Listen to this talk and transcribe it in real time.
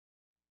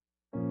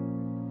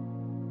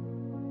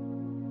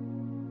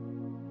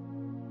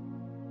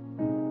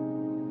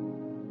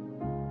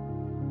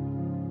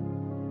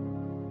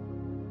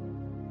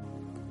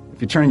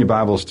If you turn your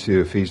Bibles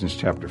to Ephesians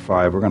chapter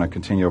 5, we're going to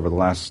continue over the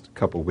last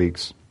couple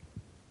weeks.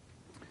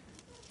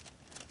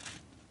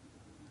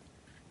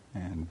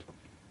 And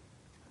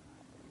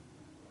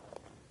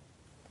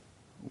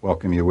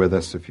welcome you with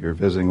us. If you're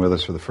visiting with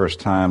us for the first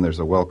time, there's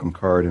a welcome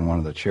card in one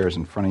of the chairs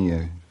in front of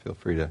you. Feel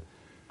free to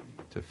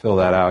fill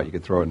that out. You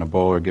could throw it in a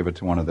bowl or give it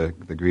to one of the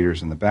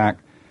greeters in the back.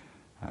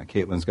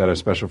 Caitlin's got a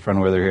special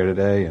friend with her here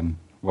today, and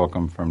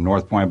welcome from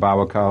North Point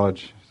Bible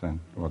College. So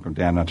welcome,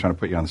 Dan. I'm not trying to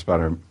put you on the spot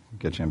or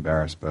get you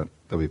embarrassed, but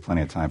there'll be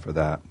plenty of time for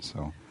that.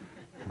 So,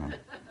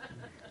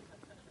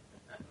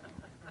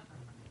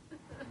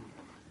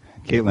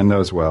 Caitlin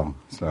knows well,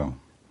 so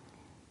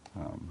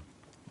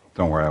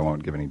don't worry, I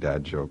won't give any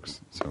dad jokes,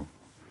 so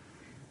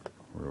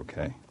we're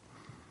okay.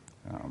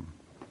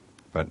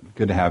 But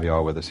good to have you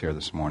all with us here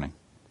this morning.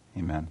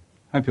 Amen.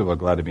 How many people are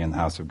glad to be in the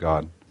house of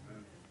God?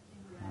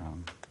 How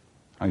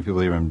many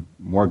people are even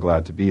more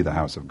glad to be the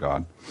house of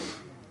God?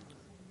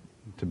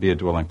 To be a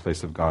dwelling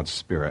place of God's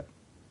Spirit.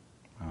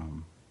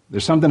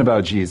 There's something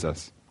about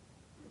Jesus.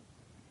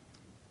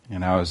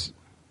 And I was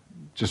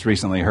just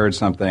recently heard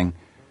something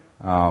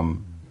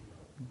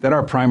that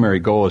our primary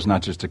goal is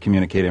not just to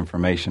communicate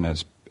information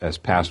as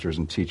pastors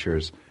and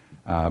teachers,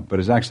 but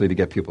is actually to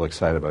get people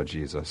excited about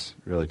Jesus,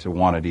 really to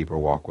want a deeper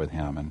walk with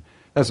Him. And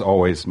that's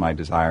always my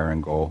desire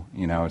and goal.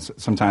 You know,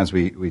 sometimes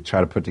we try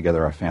to put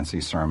together our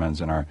fancy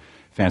sermons and our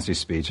fancy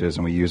speeches,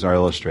 and we use our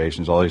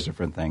illustrations, all these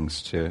different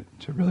things to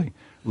really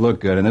look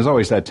good. And there's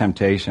always that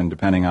temptation,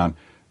 depending on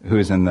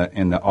who's in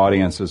the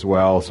audience as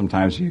well.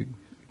 Sometimes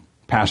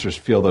pastors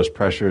feel those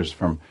pressures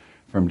from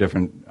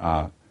different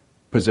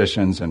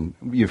positions, and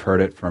you've heard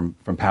it from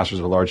pastors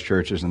of large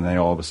churches, and then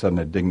all of a sudden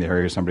at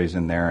dignitary somebody's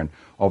in there, and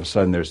all of a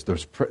sudden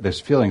there's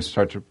feelings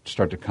start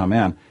to come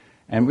in,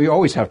 and we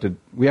have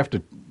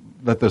to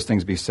let those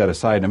things be set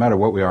aside. No matter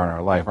what we are in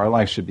our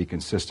life should be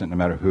consistent no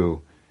matter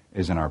who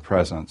is in our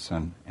presence,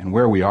 and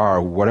where we are,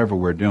 whatever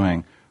we're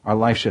doing, our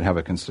life should have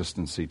a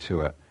consistency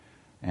to it.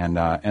 And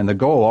the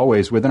goal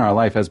always within our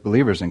life as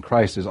believers in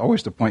Christ is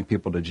always to point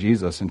people to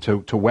Jesus and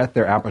to whet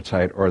their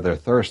appetite or their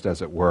thirst,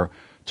 as it were,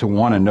 to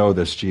want to know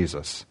this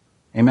Jesus.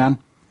 Amen?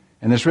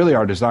 And that's really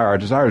our desire. Our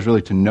desire is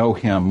really to know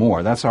Him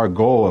more. That's our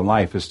goal in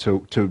life, is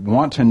to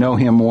want to know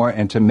Him more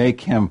and to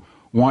make Him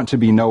want to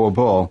be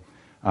knowable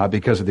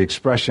because of the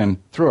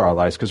expression through our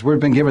lives. Because we've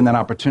been given that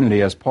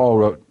opportunity, as Paul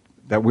wrote,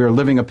 that we're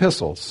living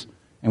epistles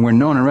and we're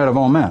known and read of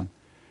all men.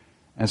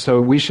 And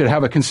so we should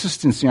have a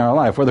consistency in our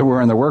life, whether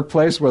we're in the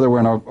workplace, whether we're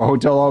in a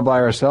hotel all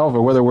by ourselves,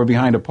 or whether we're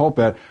behind a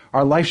pulpit.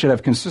 Our life should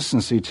have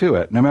consistency to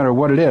it, no matter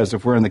what it is.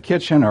 If we're in the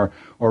kitchen or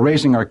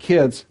raising our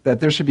kids, that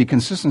there should be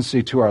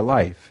consistency to our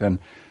life. And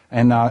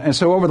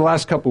so over the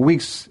last couple of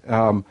weeks,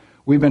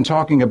 we've been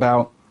talking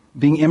about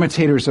being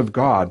imitators of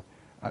God,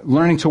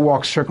 learning to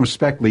walk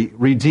circumspectly,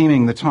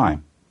 redeeming the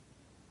time.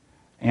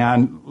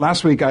 And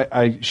last week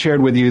I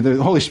shared with you,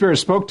 the Holy Spirit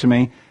spoke to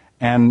me,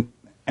 and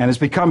it's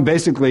become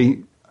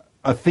basically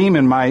a theme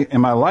in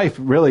my life,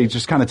 really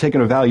just kind of take an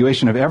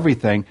evaluation of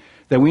everything,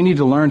 that we need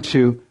to learn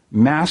to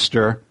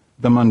master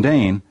the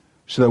mundane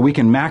so that we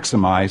can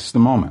maximize the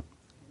moment.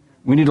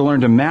 We need to learn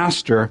to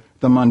master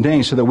the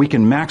mundane so that we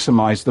can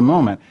maximize the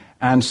moment.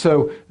 And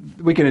so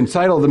we can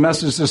entitle the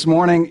message this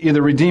morning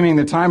either Redeeming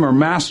the Time or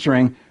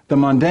Mastering the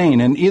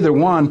Mundane. And either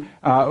one,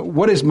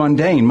 what is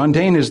mundane?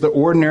 Mundane is the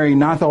ordinary,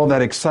 not all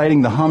that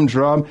exciting, the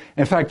humdrum.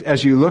 In fact,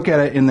 as you look at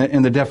it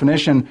in the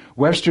definition,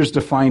 Webster's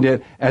defined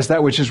it as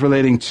that which is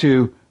relating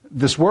to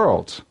this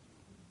world.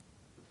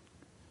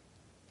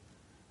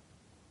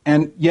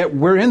 And yet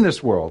we're in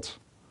this world.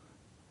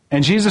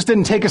 And Jesus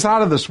didn't take us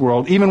out of this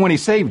world, even when He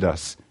saved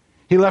us.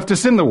 He left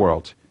us in the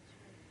world.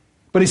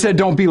 But He said,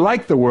 don't be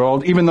like the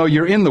world, even though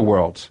you're in the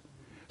world.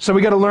 So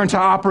we got to learn to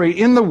operate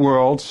in the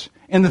world,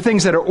 in the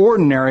things that are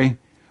ordinary,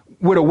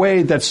 with a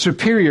way that's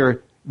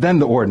superior than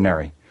the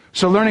ordinary.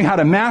 So learning how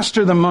to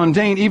master the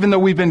mundane, even though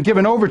we've been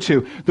given over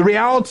to. The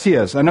reality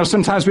is, I know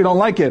sometimes we don't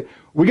like it,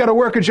 we got to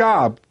work a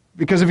job,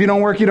 because if you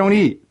don't work, you don't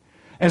eat.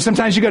 And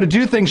sometimes you got to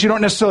do things you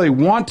don't necessarily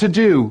want to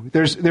do.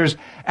 There's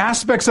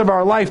aspects of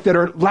our life that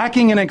are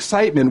lacking in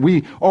excitement.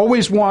 We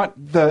always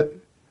want the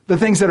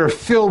things that are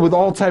filled with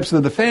all types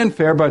of the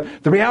fanfare,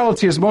 but the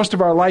reality is most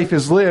of our life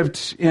is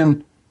lived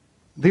in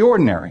the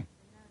ordinary.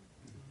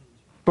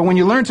 But when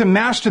you learn to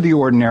master the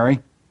ordinary,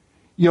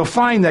 you'll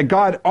find that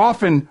God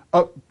often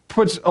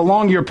puts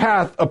along your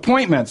path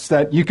appointments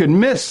that you could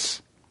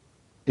miss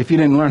if you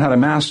didn't learn how to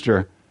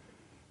master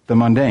the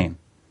mundane.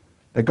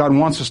 That God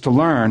wants us to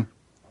learn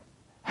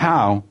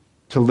how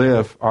to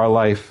live our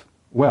life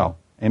well.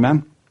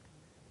 Amen?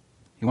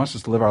 He wants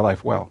us to live our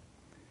life well.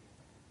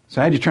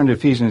 So I had you turn to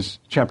Ephesians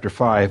chapter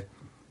 5.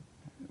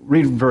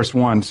 Read verse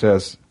 1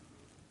 says,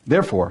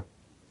 therefore,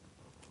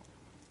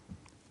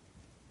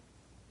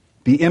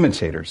 be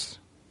imitators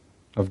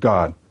of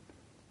God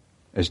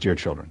as dear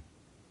children.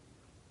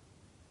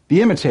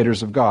 Be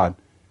imitators of God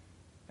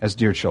as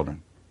dear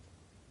children.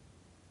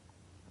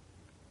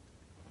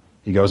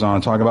 He goes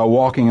on to talk about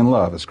walking in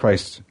love as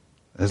Christ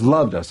has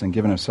loved us and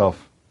given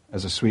Himself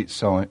as a sweet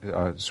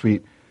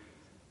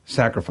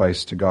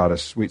sacrifice to God, a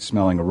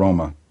sweet-smelling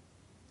aroma.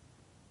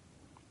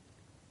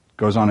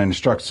 goes on and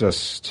instructs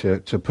us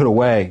to put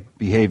away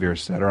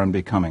behaviors that are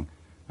unbecoming.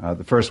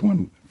 The first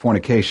one,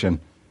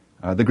 fornication.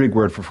 The Greek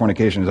word for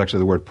fornication is actually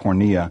the word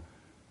porneia,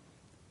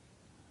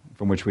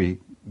 from which we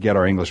get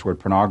our English word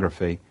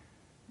pornography.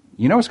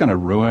 You know what's going to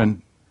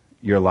ruin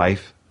your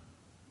life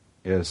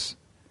is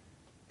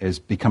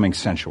becoming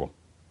sensual.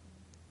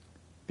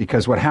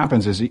 Because what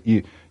happens is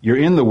you're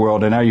in the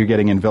world, and now you're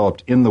getting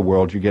enveloped in the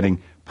world, you're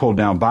getting pulled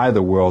down by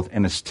the world,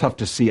 and it's tough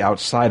to see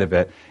outside of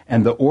it,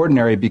 and the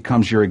ordinary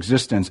becomes your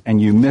existence,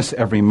 and you miss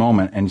every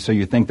moment, and so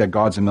you think that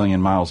God's a million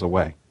miles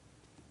away.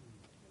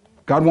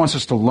 God wants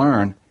us to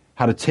learn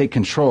how to take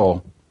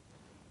control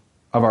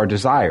of our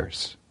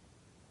desires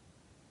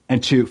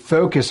and to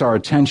focus our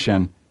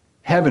attention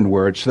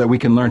heavenward so that we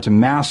can learn to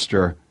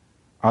master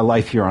our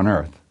life here on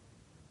earth.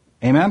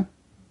 Amen?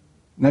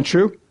 Isn't that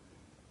true?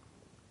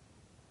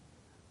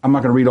 I'm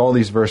not going to read all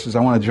these verses. I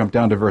want to jump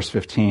down to verse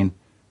 15.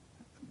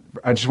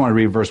 I just want to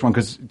read verse 1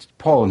 because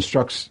Paul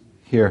instructs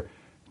here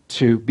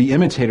to be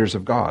imitators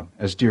of God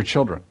as dear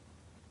children.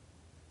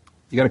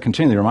 You got to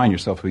continually remind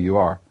yourself who you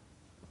are.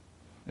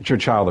 That you're a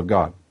child of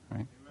God,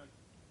 right?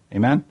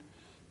 Amen?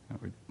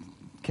 We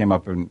came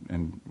up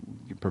and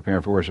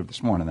preparing for worship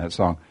this morning, that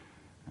song.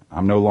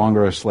 I'm no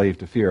longer a slave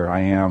to fear.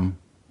 I am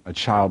a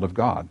child of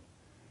God.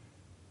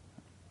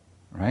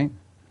 Right?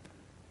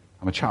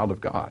 I'm a child of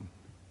God.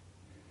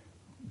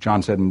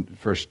 John said in the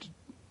first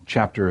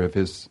chapter of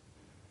his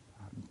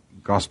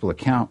gospel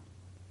account,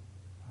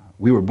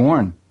 we were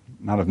born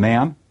not of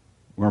man,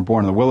 we weren't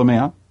born in the will of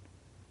man,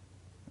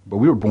 but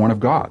we were born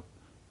of God.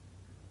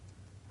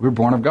 We were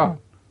born of God.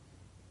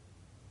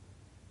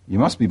 You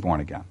must be born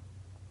again.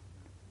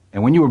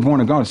 And when you were born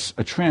of God,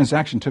 a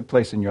transaction took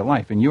place in your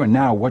life, and you are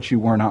now what you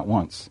were not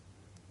once.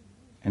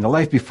 And the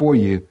life before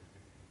you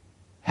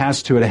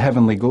has to it a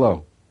heavenly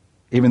glow,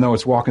 even though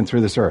it's walking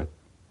through this earth.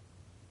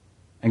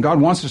 And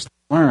God wants us to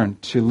learn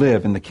to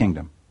live in the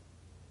kingdom.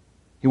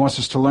 He wants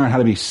us to learn how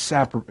to be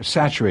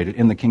saturated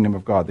in the kingdom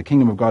of God. The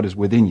kingdom of God is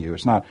within you.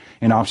 It's not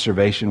an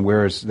observation,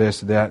 where is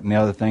this, that, and the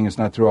other thing. It's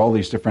not through all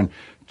these different...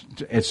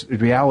 It's the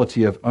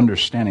reality of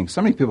understanding.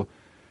 So many people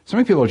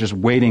are just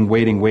waiting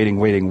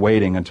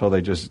until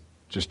they just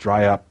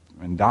dry up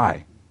and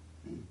die.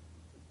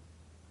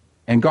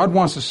 And God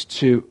wants us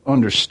to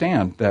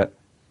understand that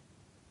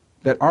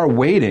our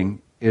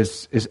waiting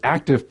is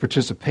active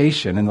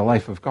participation in the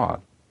life of God.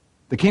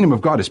 The kingdom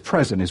of God is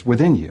present, is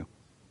within you.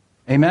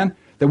 Amen?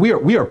 That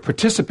we are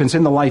participants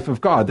in the life of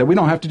God, that we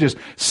don't have to just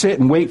sit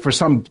and wait for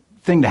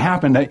something to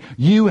happen, that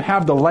you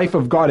have the life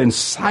of God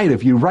inside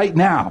of you right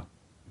now.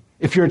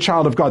 If you're a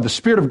child of God, the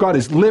Spirit of God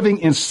is living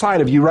inside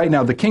of you right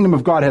now. The kingdom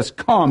of God has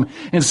come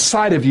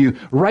inside of you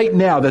right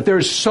now, that there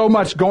is so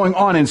much going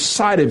on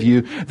inside of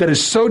you that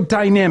is so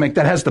dynamic,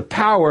 that has the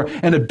power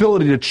and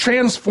ability to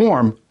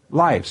transform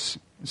lives,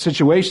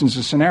 situations,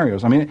 and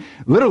scenarios. I mean,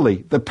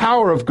 literally, the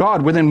power of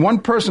God within one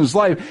person's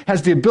life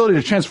has the ability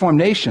to transform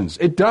nations.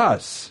 It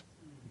does.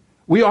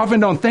 We often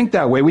don't think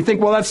that way. We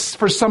think, well, that's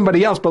for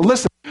somebody else. But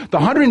listen, the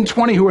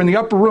 120 who were in the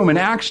upper room in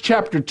Acts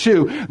chapter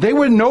 2, they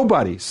were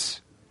nobodies.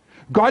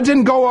 God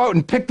didn't go out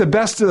and pick the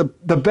best of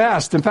the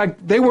best. In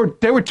fact, they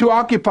were too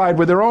occupied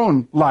with their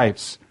own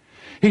lives.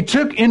 He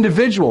took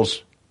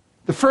individuals.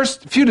 The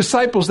first few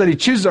disciples that he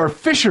chooses are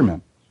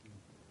fishermen.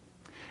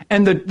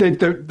 And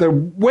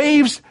the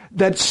waves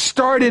that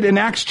started in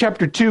Acts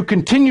chapter 2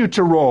 continue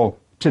to roll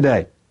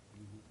today.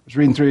 I was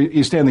reading through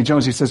E. Stanley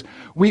Jones. He says,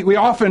 we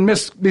often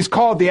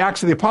miscall it the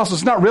Acts of the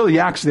Apostles. It's not really the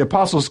Acts of the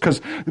Apostles, because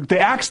the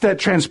Acts that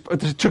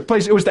took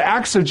place, it was the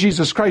Acts of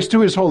Jesus Christ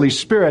through his Holy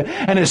Spirit,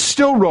 and it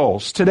still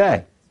rolls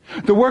today.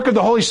 The work of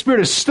the Holy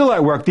Spirit is still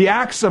at work. The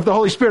acts of the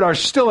Holy Spirit are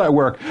still at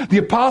work. The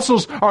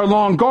apostles are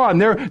long gone.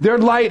 Their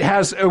light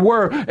has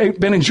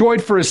been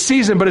enjoyed for a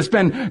season, but it's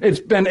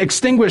been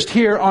extinguished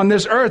here on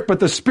this earth. But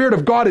the Spirit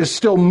of God is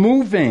still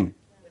moving.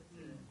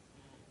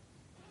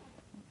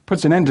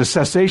 Puts an end to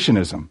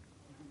cessationism.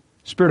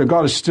 The Spirit of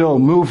God is still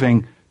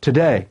moving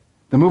today.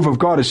 The move of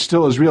God is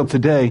still as real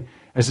today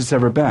as it's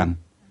ever been.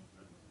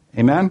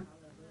 Amen?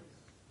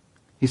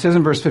 He says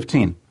in verse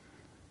 15,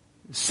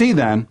 "See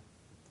then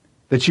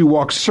that you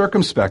walk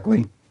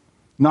circumspectly,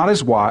 not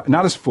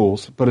as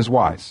fools, but as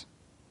wise."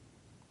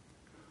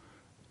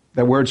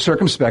 That word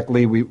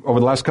circumspectly,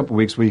 over the last couple of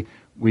weeks,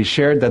 we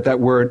shared that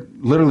word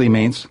literally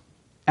means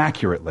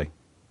accurately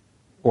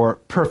or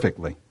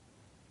perfectly.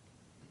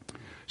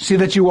 See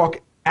that you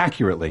walk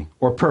accurately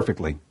or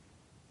perfectly.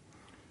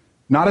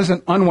 Not as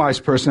an unwise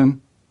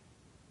person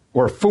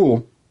or a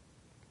fool,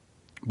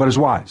 but as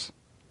wise.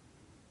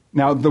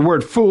 Now, the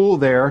word fool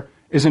there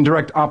is in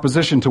direct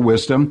opposition to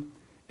wisdom.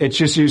 It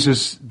just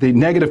uses the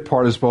negative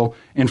participle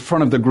in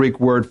front of the Greek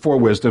word for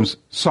wisdom,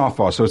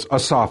 sophos. So it's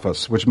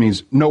asophos, which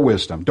means no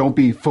wisdom. Don't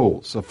be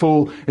fools. A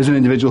fool is an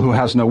individual who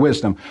has no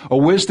wisdom. A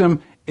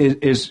wisdom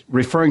is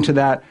referring to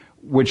that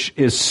which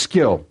is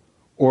skill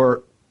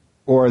or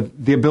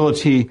the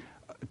ability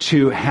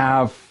to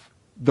have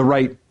the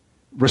right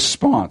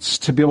response,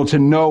 to be able to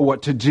know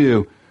what to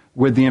do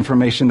with the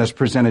information that's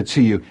presented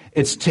to you.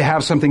 It's to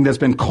have something that's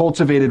been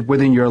cultivated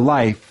within your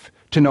life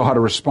to know how to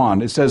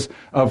respond. It says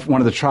of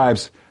one of the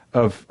tribes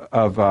of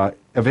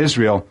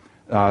Israel,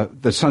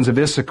 the sons of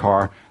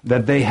Issachar,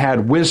 that they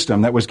had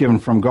wisdom that was given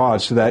from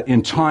God, so that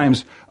in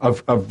times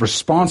of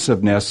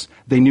responsiveness,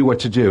 they knew what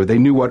to do. They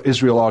knew what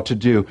Israel ought to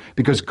do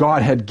because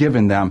God had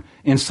given them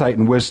insight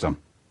and wisdom.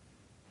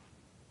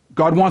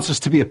 God wants us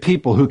to be a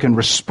people who can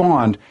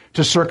respond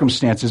to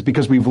circumstances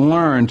because we've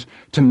learned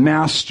to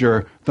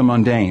master the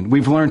mundane.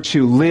 We've learned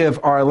to live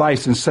our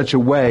lives in such a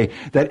way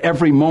that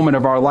every moment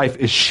of our life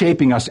is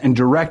shaping us and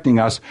directing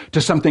us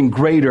to something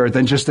greater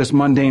than just this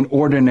mundane,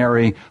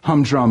 ordinary,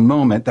 humdrum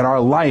moment, that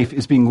our life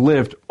is being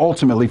lived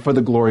ultimately for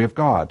the glory of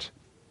God.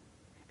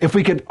 If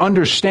we could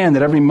understand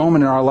that every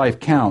moment in our life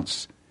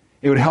counts,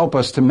 it would help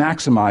us to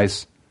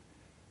maximize.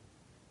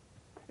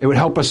 It would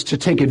help us to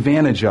take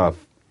advantage of.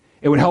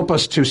 It would help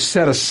us to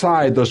set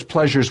aside those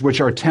pleasures which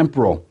are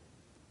temporal.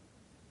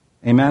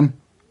 Amen?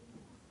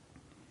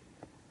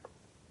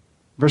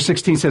 Verse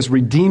 16 says,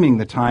 redeeming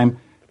the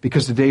time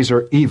because the days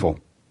are evil.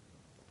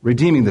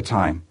 Redeeming the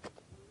time.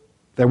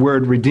 That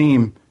word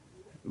redeem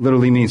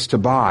literally means to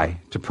buy,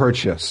 to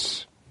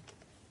purchase.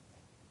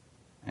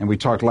 And we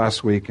talked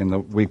last week and the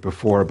week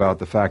before about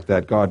the fact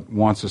that God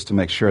wants us to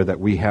make sure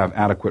that we have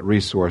adequate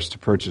resource to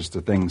purchase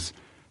the things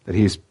that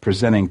He's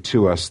presenting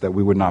to us, that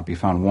we would not be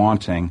found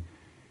wanting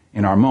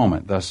in our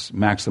moment, thus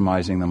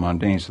maximizing the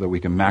mundane so that we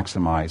can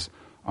maximize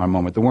our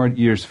moment. The word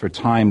used for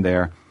time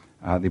there,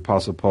 the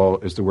Apostle Paul,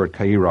 is the word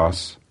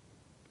kairos,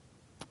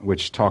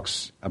 which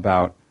talks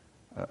about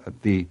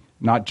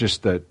not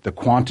just the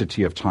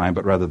quantity of time,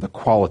 but rather the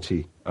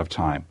quality of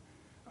time.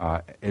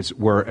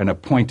 We're an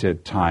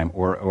appointed time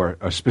or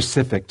a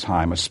specific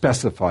time, a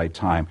specified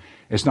time.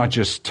 It's not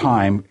just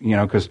time,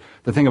 because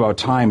the thing about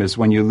time is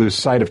when you lose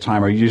sight of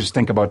time or you just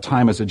think about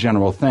time as a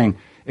general thing,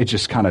 it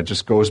just kind of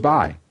just goes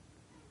by.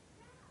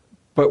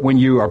 But when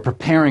you are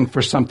preparing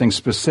for something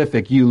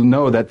specific, you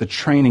know that the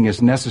training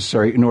is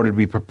necessary in order to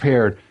be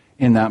prepared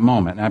in that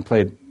moment. And I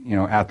played,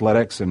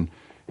 athletics, and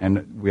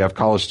we have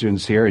college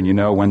students here, and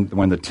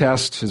when the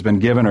test has been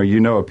given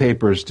or a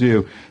paper is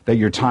due, that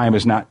your time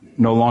is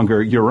no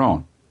longer your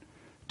own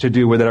to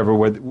do whatever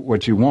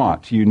what you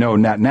want. You know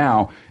that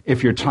now,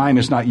 if your time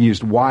is not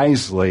used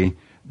wisely,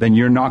 then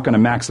you're not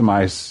going to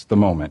maximize the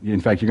moment.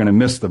 In fact, you're going to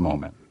miss the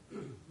moment,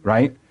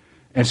 right?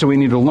 And so we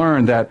need to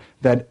learn that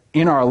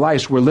in our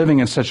lives, we're living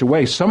in such a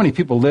way. So many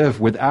people live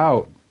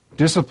without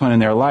discipline in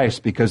their lives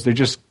because they're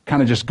just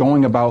kind of just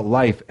going about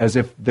life as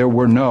if there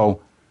were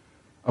no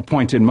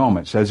appointed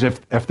moments, as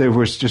if there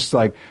was just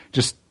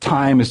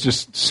time is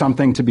just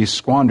something to be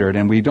squandered,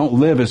 and we don't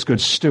live as good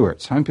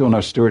stewards. How many people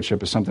know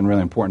stewardship is something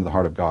really important to the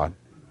heart of God?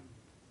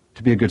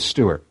 To be a good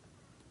steward.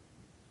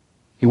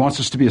 He wants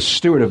us to be a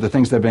steward of the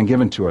things that have been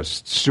given to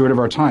us, steward of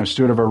our time,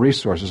 steward of our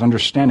resources,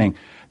 understanding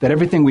that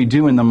everything we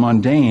do in the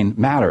mundane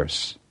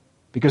matters.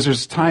 Because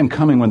there's a time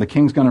coming when the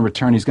king's going to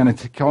return. He's going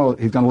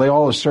to lay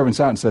all his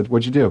servants out and say,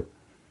 what'd you do?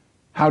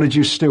 How did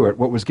you steward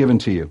what was given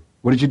to you?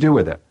 What did you do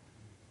with it?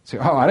 Say,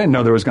 I didn't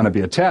know there was going to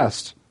be a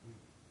test.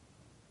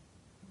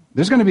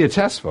 There's going to be a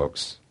test,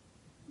 folks.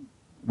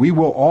 We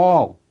will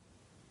all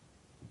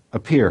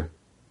appear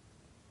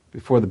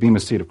before the bema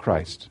seat of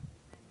Christ.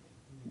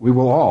 We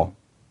will all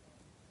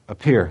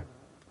appear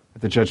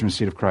at the judgment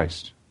seat of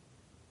Christ.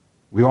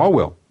 We all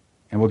will.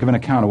 And we'll give an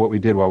account of what we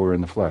did while we were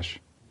in the flesh.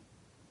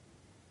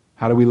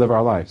 How do we live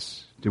our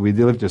lives? Do we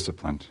live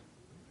disciplined?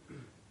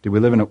 Do we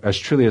live as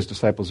truly as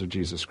disciples of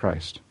Jesus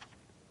Christ?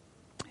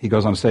 He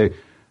goes on to say,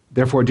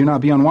 therefore do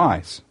not be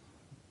unwise,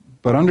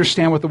 but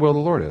understand what the will of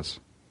the Lord is.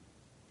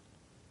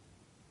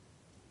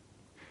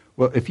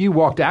 Well, if you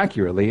walked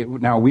accurately,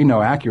 now we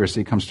know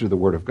accuracy comes through the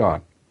Word of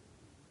God.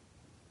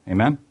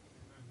 Amen?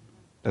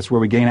 That's where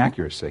we gain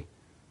accuracy.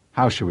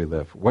 How should we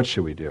live? What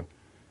should we do?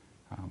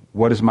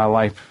 What is my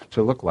life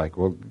to look like?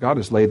 Well, God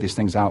has laid these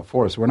things out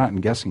for us. We're not in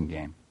guessing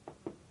game.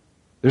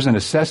 There's a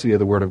necessity of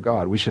the Word of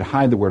God. We should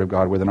hide the Word of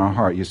God within our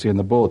heart. You see in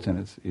the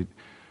bulletin, it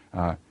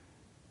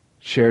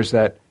shares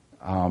that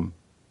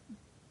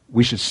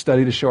we should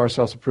study to show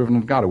ourselves approved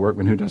unto God, a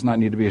workman who does not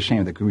need to be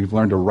ashamed, that we've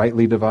learned to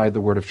rightly divide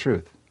the word of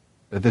truth.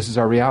 That this is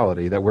our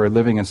reality, that we're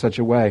living in such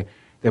a way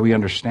that we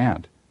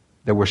understand,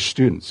 that we're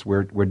students,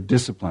 we're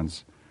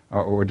disciplines,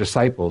 or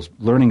disciples,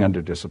 learning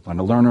under discipline,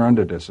 a learner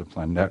under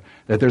discipline, that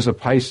there's a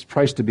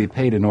price to be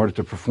paid in order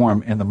to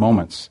perform in the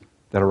moments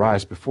that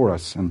arise before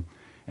us.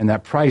 And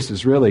that price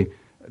is really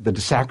the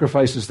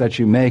sacrifices that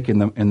you make in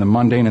the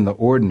mundane and the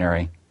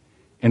ordinary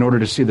in order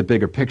to see the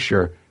bigger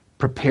picture,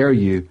 prepare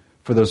you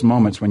for those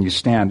moments when you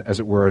stand, as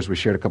it were, as we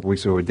shared a couple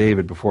weeks ago with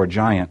David before a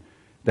giant,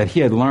 that he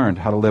had learned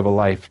how to live a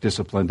life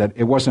disciplined, that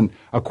it wasn't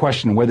a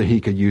question whether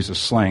he could use a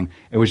sling,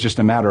 it was just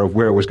a matter of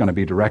where it was going to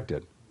be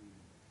directed.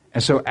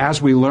 And so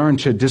as we learn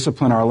to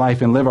discipline our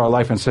life and live our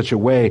life in such a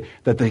way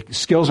that the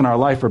skills in our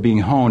life are being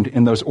honed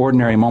in those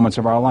ordinary moments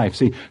of our life.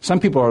 See, some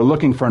people are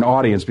looking for an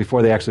audience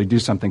before they actually do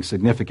something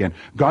significant.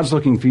 God's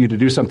looking for you to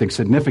do something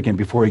significant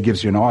before he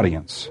gives you an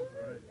audience.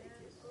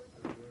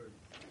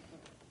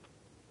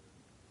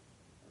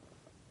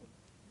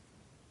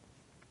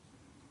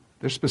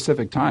 There's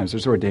specific times.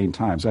 There's ordained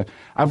times.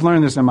 I've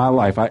learned this in my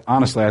life.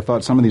 Honestly, I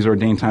thought some of these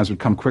ordained times would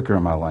come quicker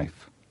in my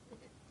life.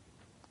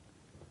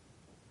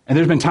 And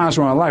there's been times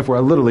in my life where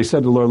I literally said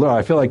to the Lord,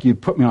 I feel like you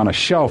put me on a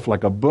shelf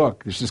like a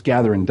book that's just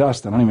gathering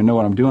dust. I don't even know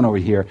what I'm doing over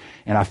here.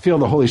 And I feel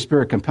the Holy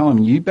Spirit compelling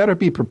me. You better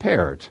be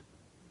prepared.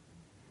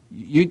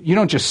 You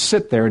don't just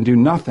sit there and do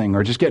nothing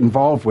or just get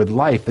involved with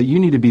life, that you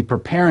need to be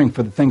preparing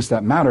for the things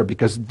that matter,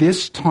 because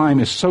this time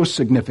is so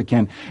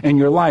significant in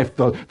your life.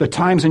 The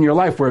times in your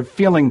life where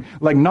feeling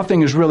like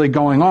nothing is really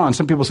going on.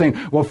 Some people saying,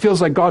 well, it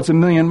feels like God's a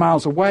million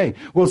miles away.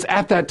 Well, it's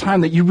at that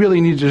time that you really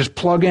need to just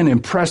plug in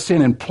and press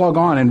in and plug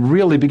on and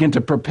really begin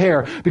to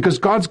prepare, because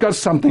God's got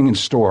something in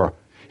store.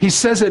 He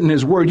says it in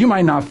His Word. You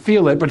might not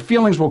feel it, but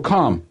feelings will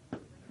come.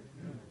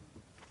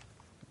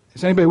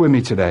 Is anybody with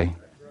me today?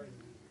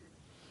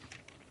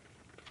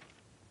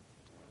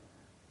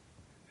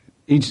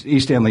 E.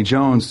 Stanley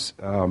Jones,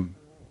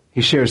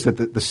 he shares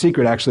that the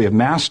secret actually of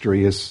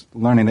mastery is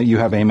learning that you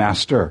have a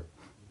master.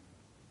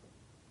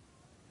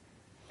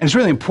 And it's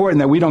really important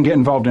that we don't get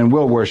involved in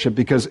will worship,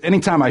 because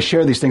anytime I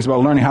share these things about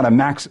learning how to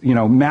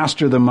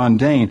master the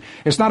mundane,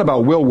 it's not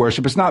about will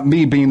worship. It's not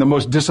me being the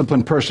most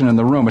disciplined person in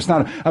the room. It's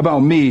not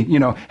about me,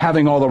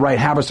 having all the right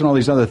habits and all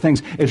these other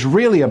things. It's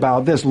really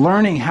about this.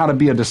 Learning how to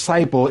be a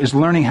disciple is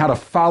learning how to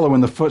follow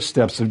in the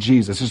footsteps of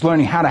Jesus. It's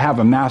learning how to have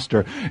a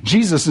master.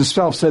 Jesus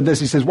himself said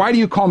this. He says, why do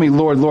you call me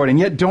Lord, Lord, and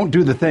yet don't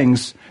do the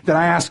things that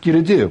I ask you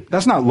to do?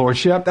 That's not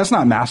lordship. That's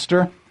not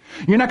master.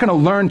 You're not going to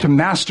learn to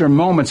master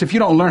moments if you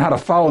don't learn how to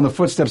follow in the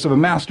footsteps of a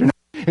master. Now,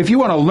 if you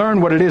want to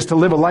learn what it is to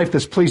live a life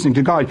that's pleasing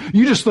to God,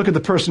 you just look at the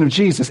person of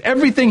Jesus.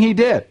 Everything He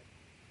did.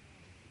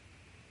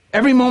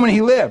 Every moment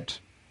He lived.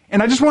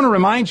 And I just want to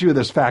remind you of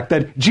this fact,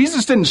 that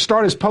Jesus didn't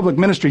start His public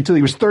ministry till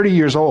He was 30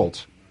 years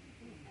old.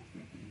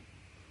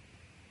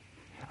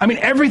 I mean,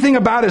 everything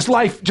about His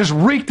life just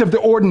reeked of the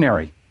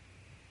ordinary.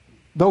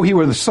 Though He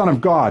were the Son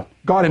of God,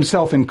 God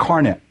Himself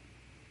incarnate.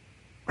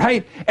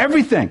 Right?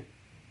 Everything.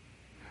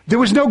 There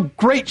was no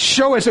great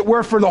show, as it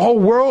were, for the whole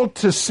world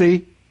to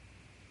see.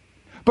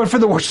 But for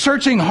the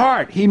searching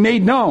heart, He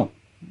made known.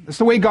 That's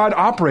the way God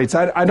operates.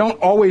 I don't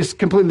always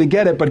completely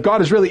get it, but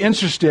God is really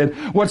interested in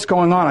what's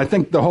going on. I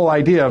think the whole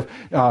idea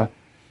of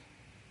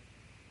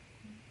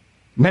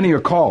many are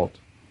called,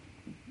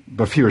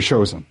 but few are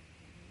chosen.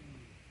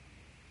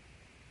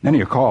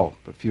 Many are called,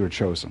 but few are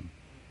chosen.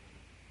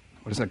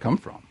 Where does that come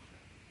from?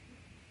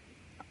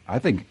 I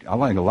think a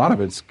lot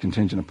of it's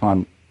contingent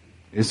upon,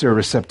 is there a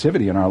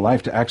receptivity in our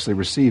life to actually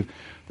receive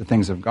the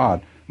things of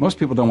God? Most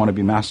people don't want to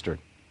be mastered.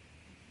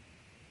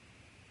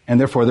 And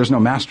therefore, there's no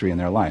mastery in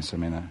their lives. I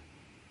mean, I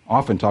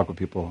often talk with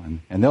people,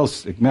 and they'll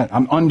admit,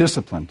 I'm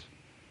undisciplined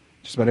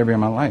just about every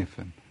area of my life.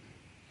 And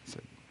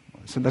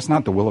I said, that's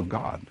not the will of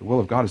God. The will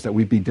of God is that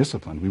we be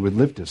disciplined. We would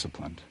live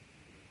disciplined.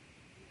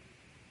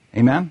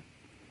 Amen?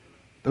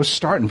 Those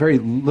start in very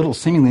little,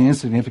 seemingly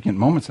insignificant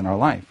moments in our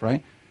life,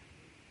 right?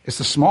 It's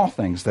the small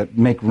things that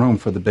make room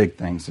for the big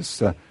things.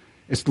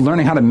 It's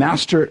learning how to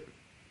master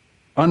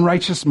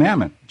unrighteous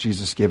mammon.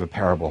 Jesus gave a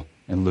parable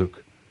in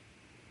Luke.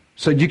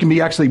 So you can be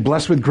actually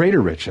blessed with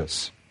greater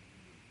riches.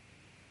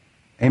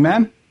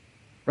 Amen?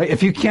 Right?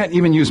 If you can't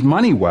even use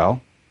money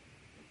well,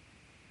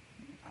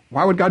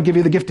 why would God give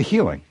you the gift of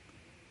healing?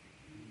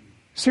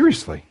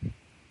 Seriously.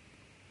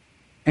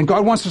 And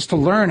God wants us to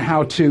learn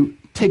how to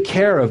take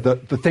care of the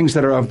things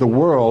that are of the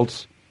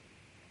world,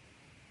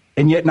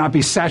 and yet not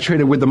be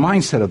saturated with the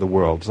mindset of the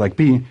world. Like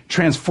being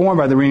transformed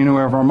by the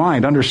renewing of our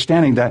mind,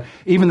 understanding that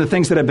even the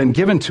things that have been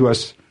given to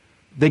us,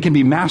 they can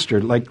be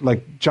mastered.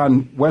 Like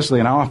John Wesley,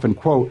 and I often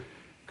quote,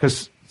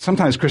 because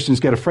sometimes Christians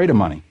get afraid of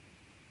money,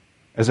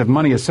 as if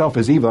money itself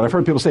is evil. And I've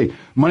heard people say,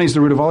 money is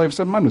the root of all evil. I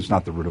said, money is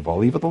not the root of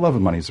all evil. The love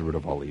of money is the root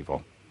of all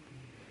evil.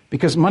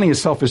 Because money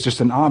itself is just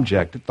an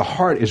object. The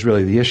heart is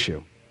really the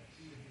issue.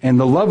 And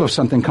the love of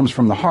something comes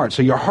from the heart.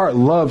 So your heart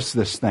loves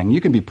this thing.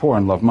 You can be poor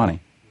and love money.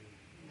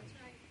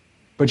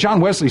 But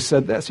John Wesley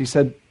said this. He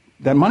said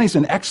that money's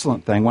an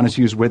excellent thing when it's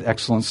used with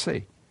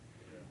excellency.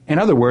 In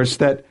other words,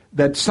 that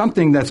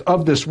something that's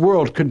of this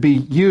world could be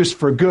used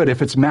for good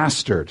if it's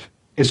mastered,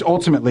 is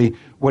ultimately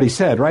what he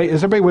said, right?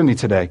 Is everybody with me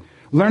today?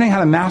 Learning how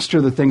to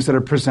master the things that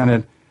are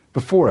presented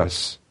before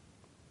us.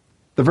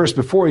 The verse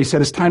before, he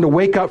said, it's time to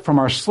wake up from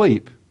our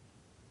sleep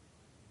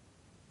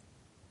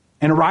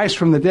and arise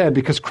from the dead,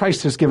 because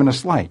Christ has given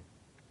us light.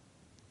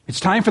 It's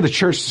time for the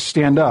church to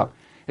stand up.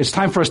 It's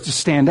time for us to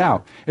stand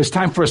out. It's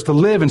time for us to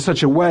live in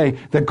such a way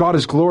that God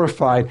is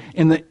glorified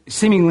in the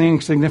seemingly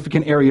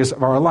insignificant areas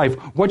of our life.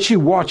 What you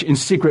watch in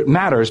secret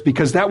matters,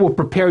 because that will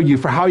prepare you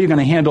for how you're going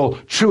to handle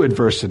true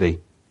adversity.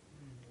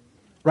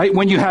 Right?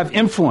 When you have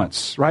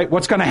influence, right?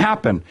 What's going to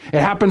happen?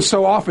 It happens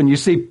so often. You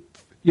see,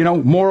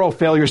 moral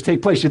failures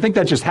take place. You think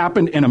that just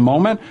happened in a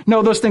moment?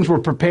 No, those things were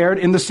prepared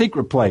in the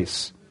secret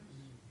place.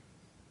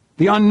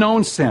 The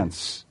unknown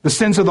sins, the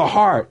sins of the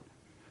heart,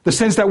 the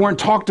sins that weren't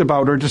talked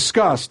about or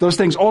discussed, those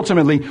things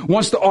ultimately,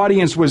 once the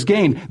audience was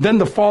gained, then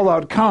the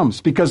fallout comes,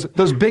 because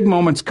those big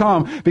moments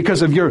come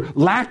because of your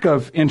lack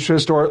of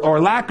interest or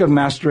lack of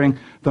mastering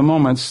the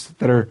moments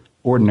that are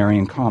ordinary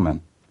and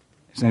common.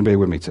 Is anybody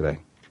with me today?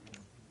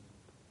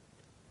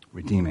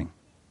 redeeming.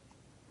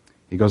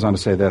 He goes on to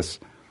say this,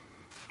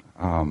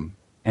 and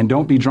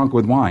don't be drunk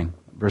with wine,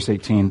 verse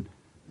 18,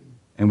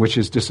 in which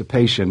is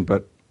dissipation,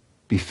 but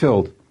be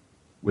filled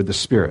with the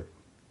Spirit.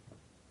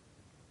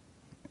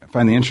 I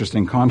find the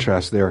interesting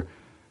contrast there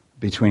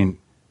between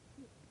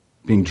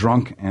being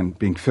drunk and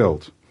being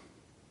filled.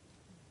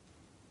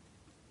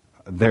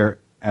 They're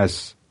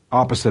as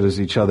opposite as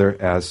each other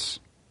as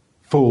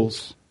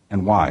fools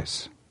and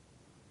wise.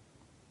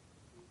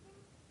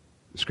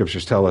 The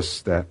scriptures tell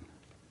us that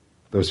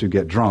those who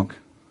get drunk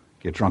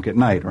at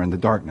night or in the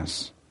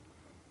darkness.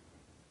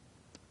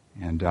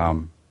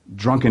 And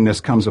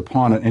drunkenness comes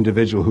upon an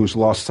individual who's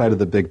lost sight of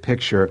the big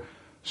picture,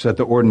 so that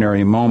the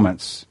ordinary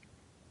moments,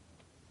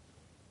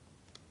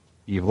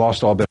 you've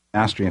lost all bit of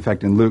mastery. In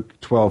fact, in Luke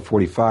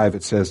 12:45,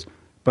 it says,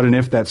 "But and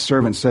if that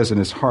servant says in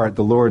his heart,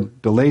 the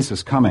Lord delays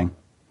his coming,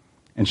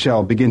 and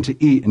shall begin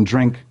to eat and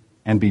drink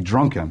and be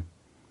drunken,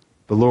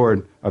 the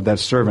Lord of that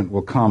servant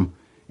will come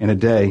in a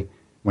day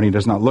when he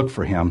does not look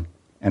for him,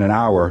 and an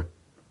hour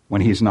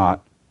when he's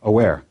not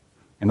aware."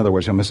 In other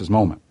words, he'll miss his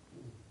moment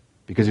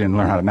because he didn't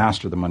learn how to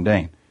master the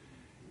mundane.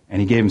 And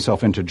he gave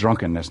himself into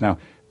drunkenness. Now,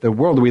 the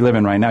world we live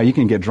in right now, you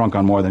can get drunk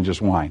on more than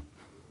just wine.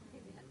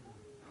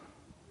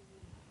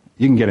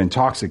 You can get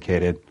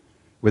intoxicated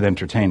with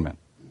entertainment.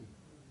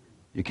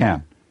 You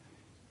can.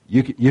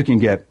 You can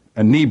get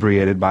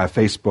inebriated by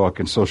Facebook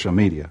and social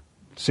media.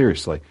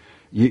 Seriously.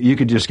 You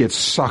could just get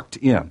sucked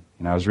in.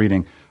 I was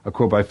reading a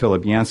quote by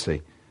Philip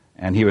Yancey,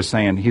 and he was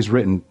saying he's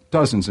written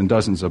dozens and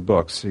dozens of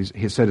books.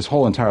 He said his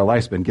whole entire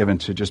life's been given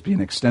to just be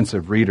an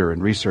extensive reader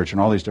and research and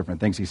all these different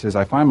things. He says,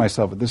 I find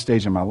myself at this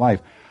stage in my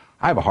life,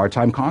 I have a hard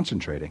time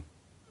concentrating.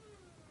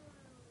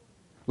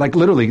 Like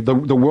literally, the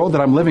world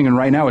that I'm living in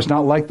right now is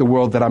not like the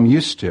world that I'm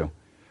used to.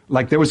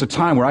 Like there was a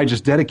time where I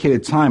just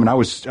dedicated time and I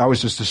was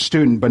just a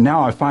student, but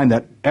now I find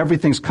that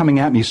everything's coming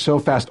at me so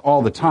fast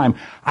all the time,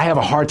 I have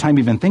a hard time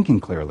even thinking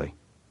clearly.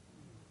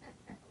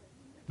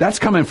 That's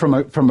coming from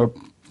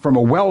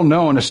a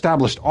well-known,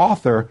 established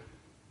author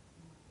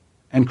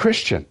and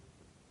Christian.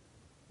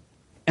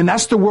 And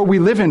that's the world we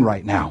live in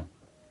right now.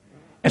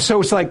 And so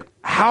it's like,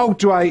 how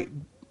do I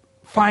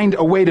find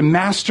a way to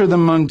master the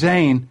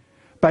mundane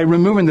by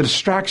removing the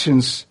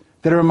distractions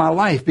that are in my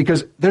life?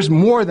 Because there's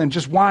more than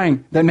just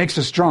wine that makes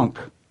us drunk.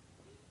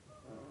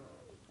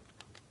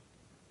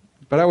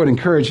 But I would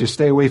encourage you to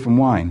stay away from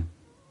wine,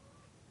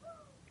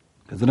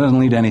 because it doesn't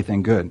lead to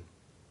anything good,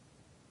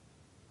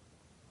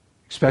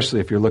 especially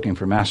if you're looking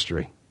for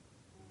mastery.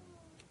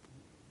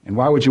 And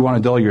why would you want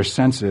to dull your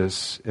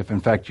senses if, in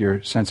fact,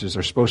 your senses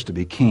are supposed to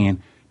be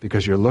keen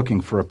because you're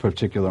looking for a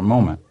particular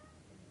moment?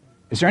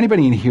 Is there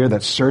anybody in here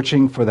that's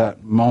searching for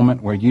that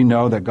moment where you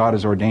know that God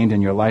has ordained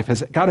in your life?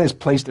 God has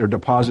placed or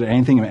deposited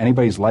anything in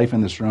anybody's life in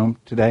this room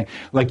today?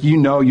 Like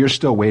you're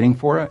still waiting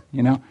for it,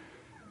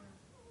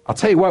 I'll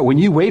tell you what, when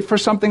you wait for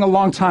something a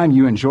long time,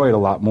 you enjoy it a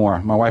lot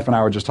more. My wife and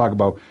I were just talking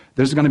about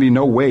there's going to be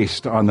no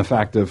waste on the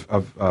fact of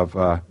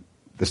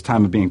this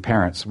time of being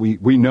parents.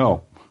 We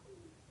know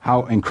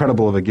how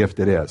incredible of a gift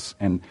it is.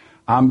 And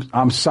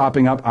I'm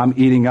sopping up, I'm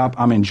eating up,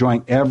 I'm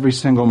enjoying every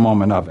single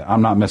moment of it.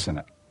 I'm not missing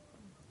it.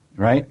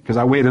 Right? Because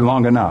I waited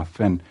long enough,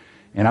 and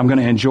I'm going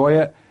to enjoy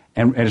it,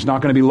 and it's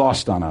not going to be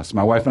lost on us.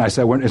 My wife and I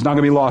said, it's not going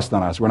to be lost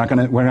on us. We're not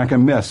going to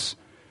miss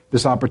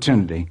this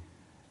opportunity,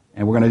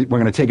 and we're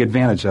going to take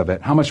advantage of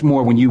it. How much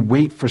more when you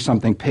wait for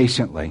something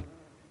patiently,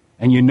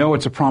 and you know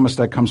it's a promise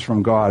that comes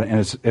from God, and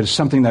it's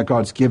something that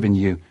God's given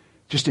you.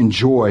 Just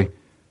enjoy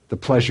the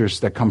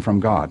pleasures that come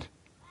from God,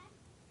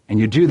 and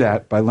you do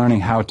that by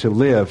learning how to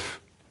live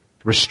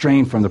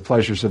restrained from the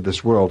pleasures of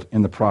this world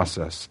in the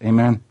process.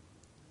 Amen.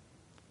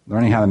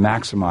 Learning how to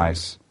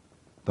maximize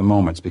the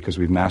moments because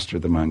we've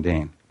mastered the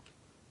mundane.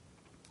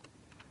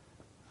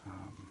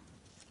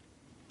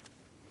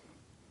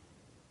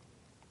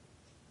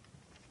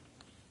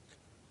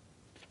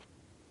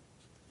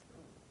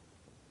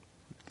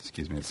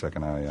 Excuse me a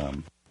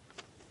second.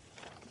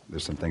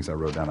 There's some things I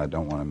wrote down I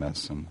don't want to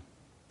miss. And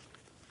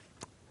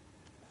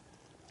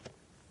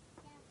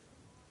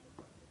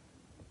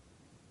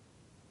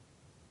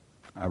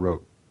I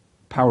wrote,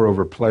 power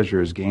over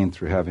pleasure is gained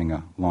through having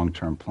a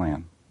long-term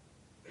plan.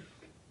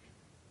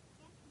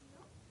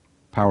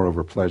 Power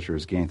over pleasure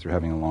is gained through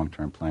having a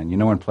long-term plan. You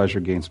know when pleasure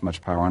gains much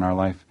power in our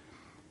life?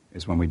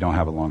 Is when we don't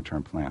have a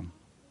long-term plan.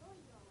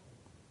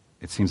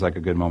 It seems like a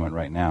good moment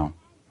right now.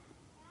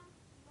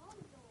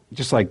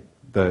 Just like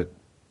the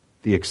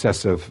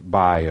excessive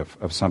buy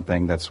of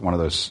something that's one of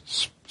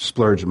those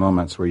splurge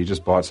moments where you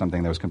just bought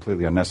something that was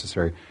completely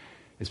unnecessary.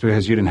 It's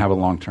because you didn't have a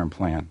long-term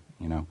plan.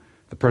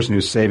 The person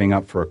who's saving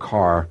up for a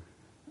car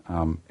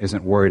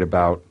isn't worried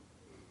about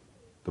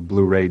the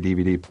Blu-ray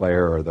DVD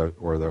player or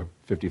the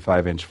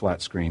 55-inch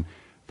flat screen.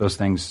 Those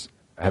things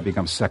have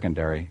become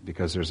secondary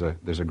because there's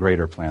a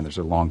greater plan, there's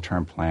a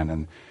long-term plan,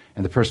 and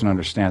the person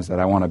understands that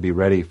I want to be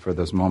ready for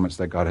those moments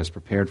that God has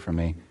prepared for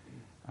me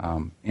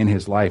in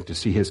His life, to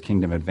see His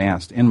kingdom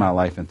advanced in my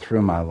life and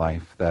through my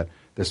life, that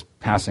this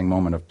passing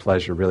moment of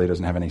pleasure really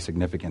doesn't have any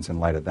significance in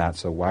light of that,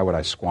 so why would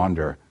I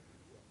squander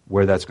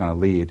where that's going to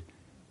lead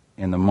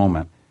in the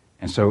moment?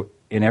 And so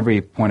in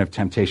every point of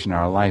temptation in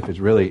our life,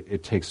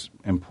 it takes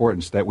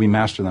importance that we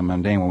master the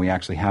mundane when we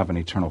actually have an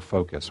eternal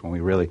focus, when we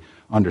really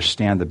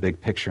understand the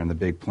big picture and the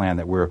big plan,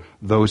 that we're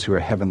those who are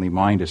heavenly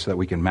minded so that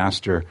we can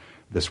master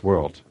this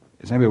world.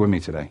 Is anybody with me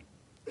today?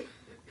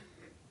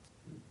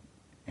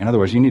 In other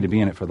words, you need to be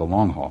in it for the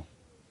long haul.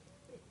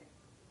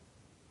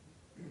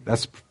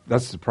 That's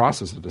the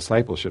process of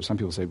discipleship. Some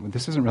people say, well,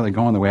 this isn't really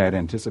going the way I'd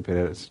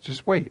anticipated. It's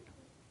just wait.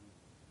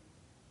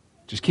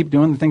 Just keep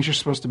doing the things you're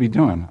supposed to be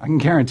doing. I can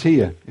guarantee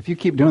you, if you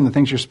keep doing the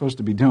things you're supposed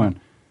to be doing,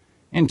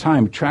 in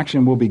time,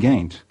 traction will be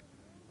gained.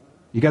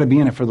 You got to be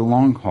in it for the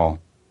long haul.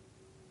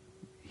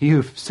 He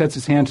who sets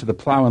his hand to the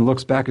plow and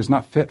looks back is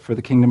not fit for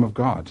the kingdom of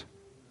God.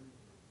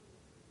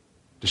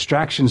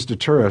 Distractions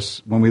deter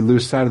us when we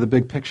lose sight of the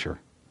big picture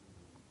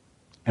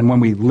and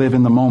when we live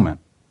in the moment.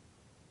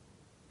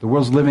 The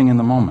world's living in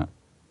the moment.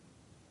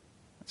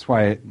 That's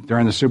why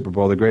during the Super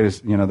Bowl, the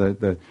greatest,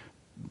 the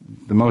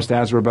most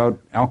ads were about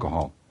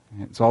alcohol.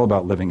 It's all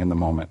about living in the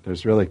moment.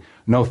 There's really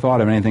no thought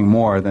of anything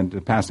more than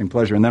the passing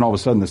pleasure. And then all of a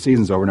sudden the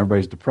season's over and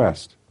everybody's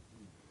depressed.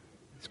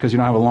 It's because you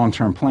don't have a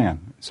long-term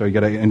plan. So you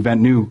got to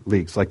invent new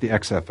leagues like the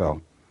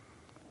XFL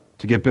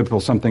to give people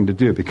something to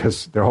do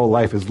because their whole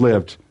life is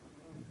lived,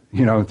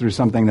 through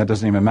something that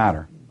doesn't even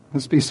matter.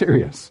 Let's be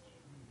serious.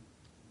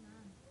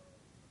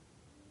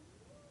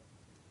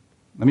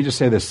 Let me just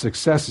say this.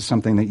 Success is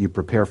something that you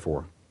prepare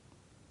for.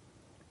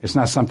 It's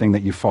not something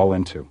that you fall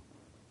into.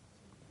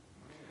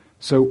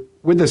 So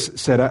with this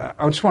said,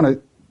 I just want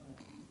to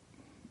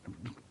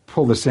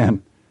pull this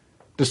in.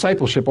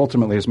 Discipleship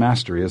ultimately is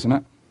mastery, isn't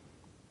it?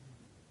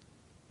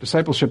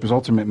 Discipleship is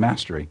ultimate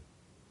mastery.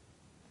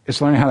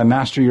 It's learning how to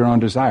master your own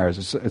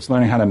desires. It's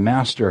learning how to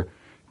master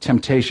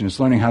temptation.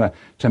 It's learning how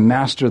to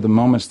master the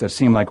moments that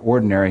seem like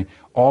ordinary,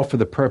 all for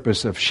the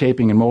purpose of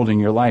shaping and molding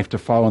your life to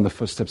follow in the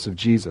footsteps of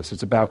Jesus.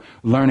 It's about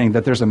learning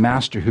that there's a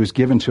master who's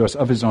given to us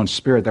of his own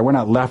spirit, that we're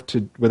not left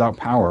without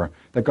power,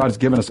 that God's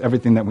given us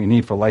everything that we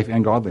need for life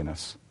and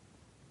godliness.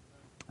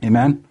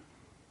 Amen?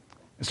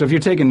 So if you're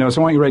taking notes,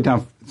 I want you to write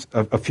down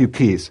a few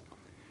keys.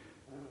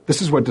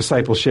 This is what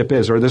discipleship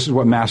is, or this is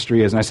what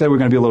mastery is. And I said we're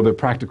going to be a little bit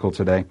practical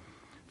today.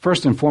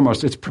 First and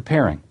foremost, it's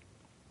preparing.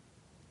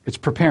 It's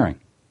preparing.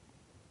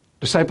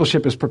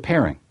 Discipleship is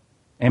preparing.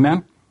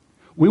 Amen?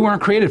 We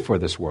weren't created for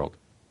this world.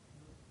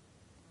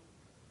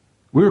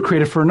 We were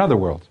created for another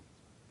world.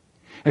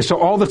 And so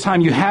all the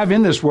time you have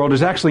in this world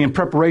is actually in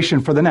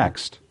preparation for the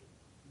next.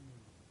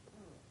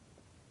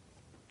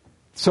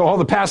 So all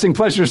the passing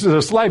pleasures of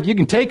this life, you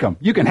can take them.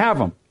 You can have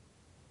them.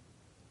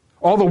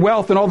 All the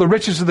wealth and all the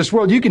riches of this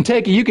world, you can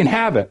take it. You can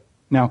have it.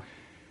 Now,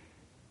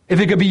 if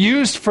it could be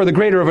used for the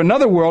greater of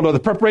another world or the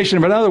preparation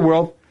of another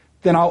world,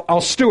 then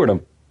I'll steward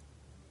them.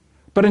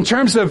 But in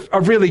terms of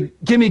really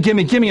gimme,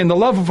 and the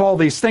love of all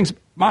these things,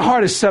 my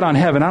heart is set on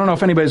heaven. I don't know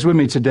if anybody's with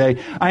me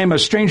today. I am a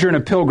stranger and a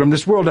pilgrim.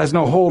 This world has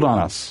no hold on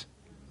us.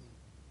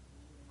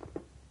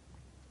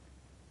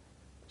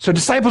 So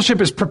discipleship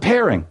is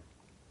preparing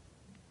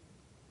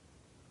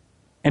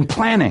and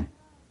planning.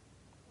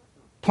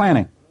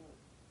 Planning.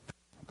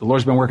 The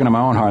Lord's been working on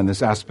my own heart in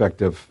this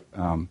aspect of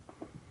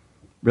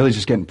really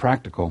just getting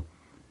practical.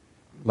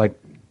 Like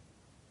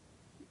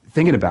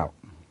thinking about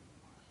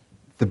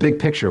the big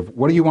picture of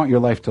what do you want your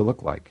life to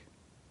look like?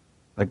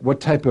 Like what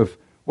type of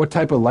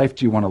life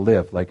do you want to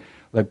live? Like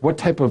what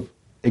type of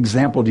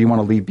example do you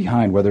want to leave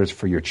behind, whether it's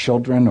for your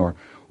children or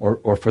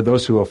for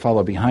those who will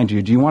follow behind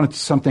you? Do you want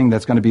something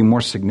that's going to be more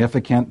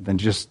significant than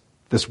just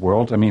this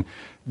world? I mean,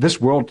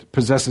 this world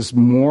possesses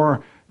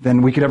more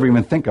than we could ever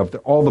even think of.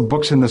 All the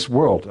books in this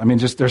world. I mean,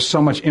 just there's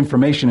so much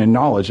information and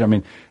knowledge. I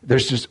mean,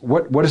 there's just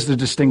what is the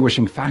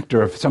distinguishing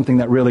factor of something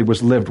that really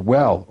was lived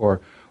well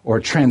or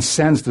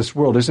transcends this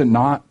world? Is it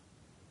not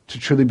to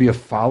truly be a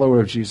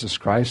follower of Jesus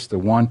Christ, the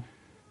one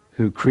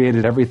who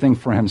created everything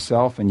for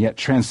himself and yet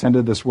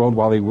transcended this world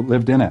while he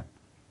lived in it?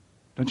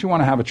 Don't you want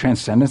to have a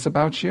transcendence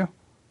about you?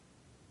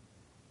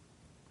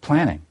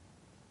 Planning.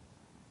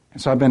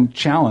 And so I've been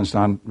challenged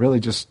on really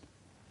just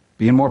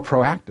being more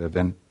proactive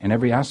in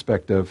every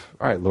aspect of,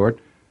 all right, Lord,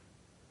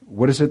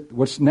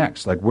 what's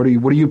next? Like, what are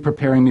you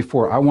preparing me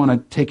for? I want to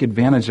take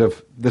advantage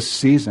of this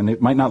season.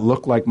 It might not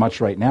look like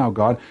much right now,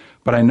 God,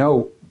 but I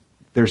know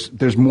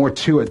there's more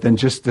to it than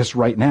just this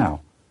right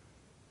now.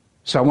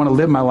 So I want to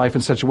live my life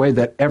in such a way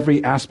that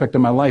every aspect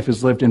of my life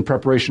is lived in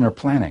preparation or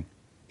planning.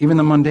 Even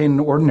the mundane and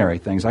ordinary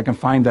things. I can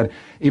find that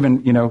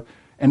even,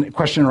 and the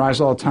question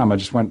arises all the time. I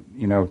just went,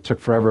 took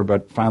forever,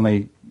 but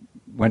finally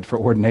went for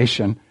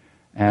ordination.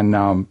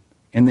 And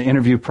in the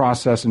interview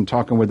process and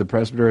talking with the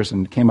presbyters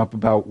and came up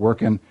about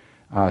working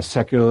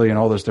secularly and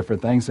all those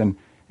different things. And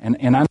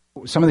I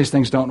know some of these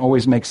things don't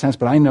always make sense,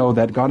 but I know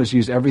that God has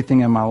used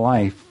everything in my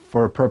life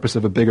for a purpose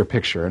of a bigger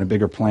picture and a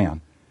bigger plan.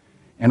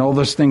 And all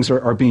those things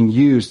are being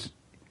used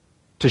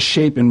to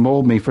shape and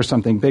mold me for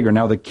something bigger.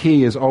 Now, the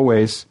key is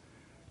always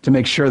to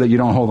make sure that you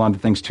don't hold on to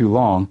things too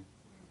long,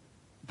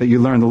 that you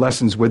learn the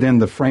lessons within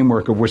the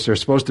framework of which they're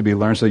supposed to be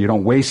learned so you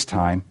don't waste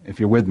time, if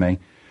you're with me.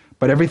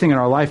 But everything in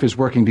our life is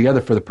working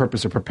together for the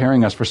purpose of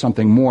preparing us for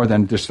something more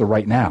than just the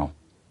right now.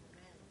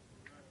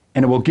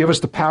 And it will give us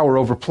the power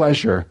over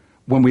pleasure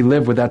when we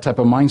live with that type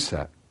of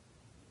mindset.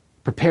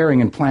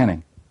 Preparing and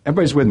planning.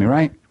 Everybody's with me,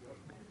 right?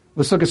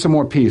 Let's look at some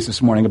more P's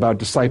this morning about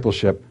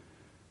discipleship.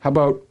 How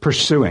about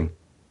pursuing?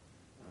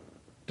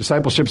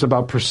 Discipleship's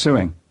about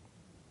pursuing.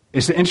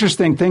 It's an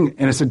interesting thing,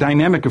 and it's a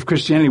dynamic of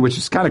Christianity, which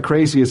is kind of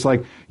crazy. It's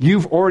like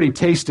you've already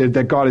tasted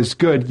that God is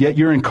good, yet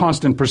you're in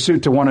constant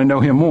pursuit to want to know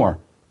him more.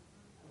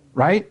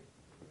 Right?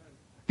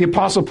 The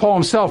Apostle Paul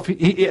himself,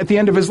 he, at the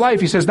end of his life,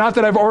 he says, not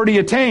that I've already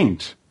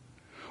attained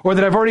or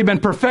that I've already been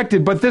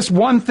perfected, but this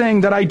one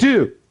thing that I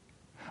do.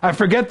 I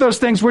forget those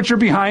things which are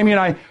behind me, and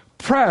I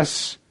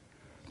press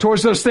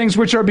towards those things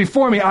which are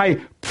before me. I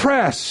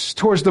press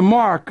towards the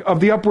mark of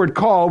the upward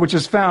call which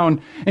is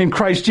found in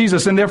Christ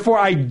Jesus. And therefore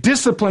I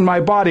discipline my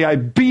body, I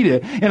beat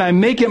it, and I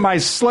make it my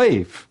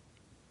slave.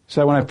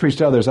 So that when I preach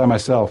to others, I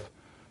myself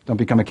don't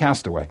become a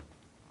castaway.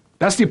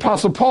 That's the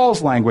Apostle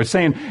Paul's language,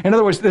 saying, in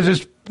other words,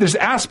 there's this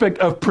aspect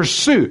of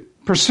pursuit.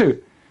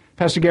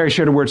 Pastor Gary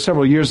shared a word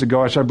several years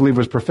ago, which I believe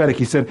was prophetic.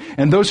 He said,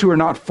 and those who are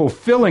not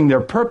fulfilling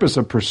their purpose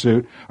of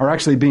pursuit are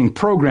actually being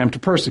programmed to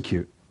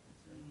persecute.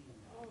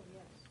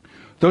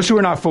 Those who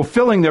are not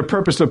fulfilling their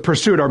purpose of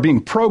pursuit are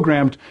being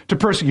programmed to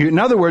persecute. In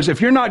other words,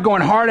 if you're not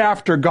going hard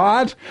after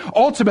God,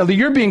 ultimately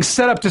you're being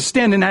set up to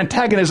stand in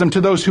antagonism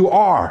to those who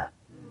are.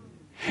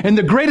 And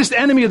the greatest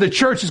enemy of the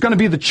church is going to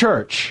be the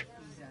church.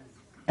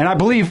 And I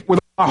believe with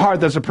my heart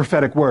that's a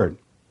prophetic word.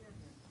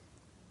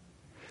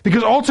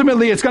 Because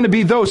ultimately it's going to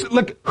be those,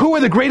 look, who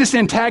are the greatest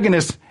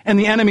antagonists and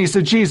the enemies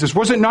of Jesus?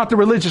 Was it not the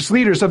religious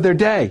leaders of their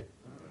day?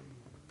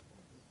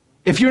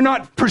 If you're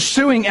not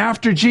pursuing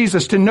after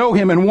Jesus to know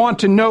him and want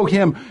to know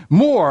him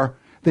more,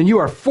 then you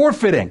are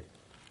forfeiting.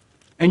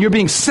 And you're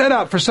being set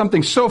up for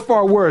something so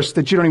far worse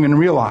that you don't even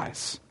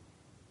realize.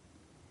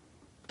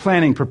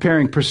 Planning,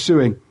 preparing,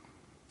 pursuing.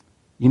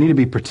 You need to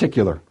be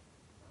particular.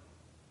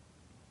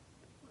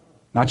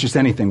 Not just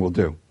anything will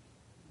do.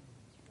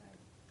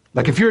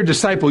 Like if you're a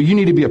disciple, you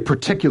need to be a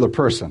particular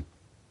person.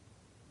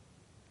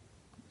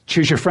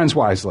 Choose your friends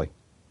wisely.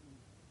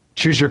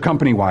 Choose your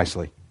company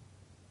wisely.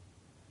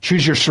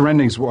 Choose your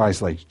surroundings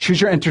wisely. Choose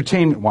your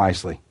entertainment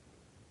wisely.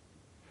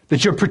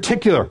 That you're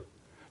particular.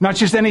 Not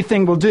just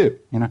anything will do.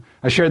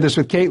 I shared this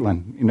with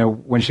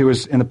Caitlin, when she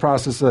was in the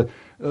process of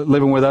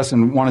living with us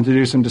and wanted to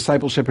do some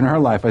discipleship in her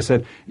life. I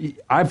said,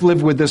 I've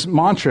lived with this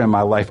mantra in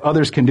my life.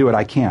 Others can do it,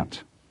 I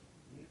can't.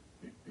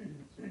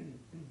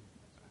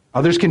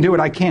 Others can do it,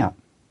 I can't.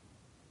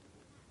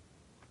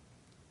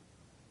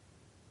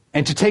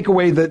 And to take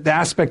away the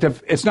aspect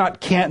of, it's not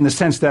can't in the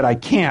sense that I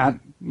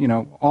can't,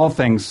 all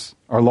things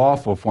are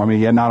lawful for me,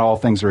 yet not all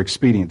things are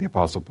expedient, the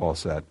Apostle Paul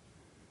said.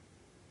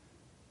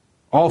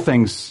 All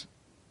things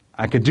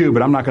I could do,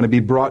 but I'm not going to be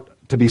brought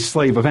to be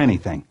slave of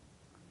anything.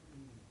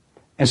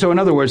 And so in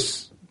other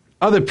words,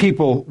 other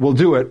people will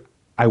do it,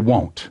 I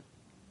won't.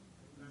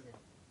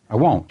 I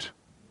won't.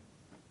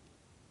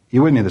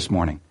 You with me this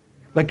morning?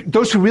 Like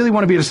those who really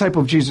want to be a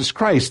disciple of Jesus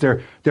Christ,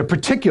 they're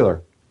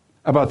particular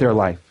about their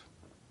life.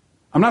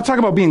 I'm not talking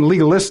about being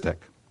legalistic.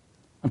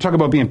 I'm talking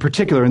about being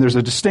particular, and there's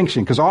a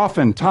distinction, because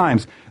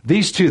oftentimes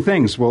these two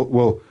things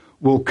will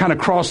kind of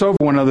cross over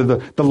one another.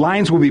 The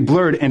lines will be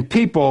blurred, and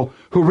people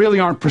who really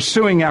aren't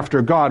pursuing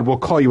after God will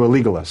call you a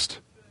legalist.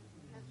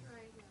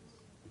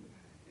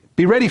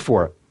 Be ready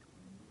for it.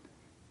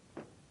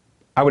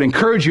 I would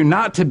encourage you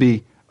not to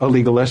be a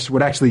legalist.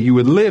 You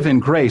would live in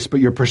grace,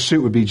 but your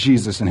pursuit would be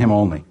Jesus and him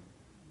only.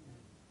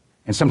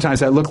 And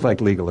sometimes that looked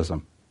like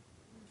legalism.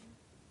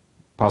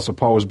 Apostle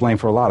Paul was blamed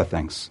for a lot of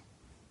things.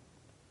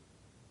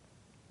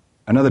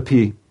 Another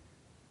P,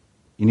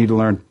 you need to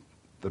learn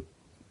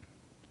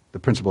the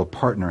principle of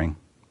partnering.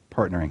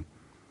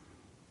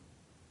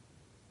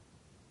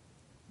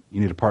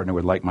 You need to partner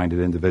with like-minded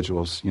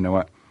individuals. You know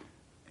what?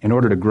 In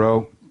order to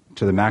grow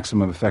to the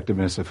maximum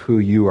effectiveness of who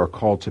you are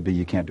called to be,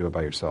 you can't do it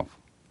by yourself.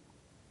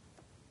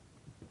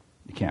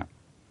 You can't.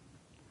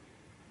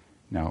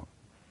 Now,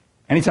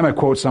 anytime I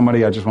quote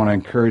somebody, I just want to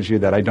encourage you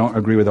that I don't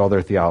agree with all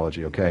their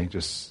theology, okay?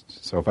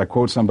 So if I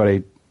quote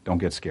somebody, don't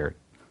get scared.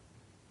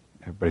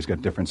 Everybody's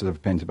got differences of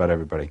opinions about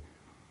everybody.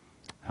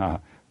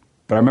 But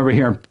I remember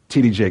hearing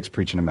T.D. Jakes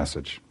preaching a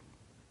message.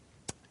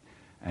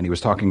 And he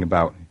was talking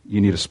about you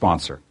need a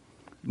sponsor.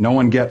 No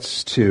one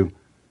gets to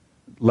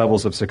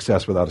levels of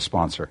success without a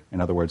sponsor.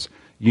 In other words,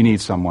 you need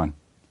someone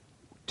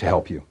to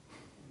help you.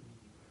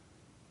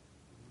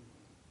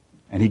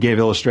 And he gave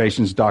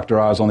illustrations. Dr.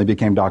 Oz only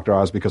became Dr.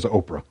 Oz because of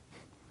Oprah.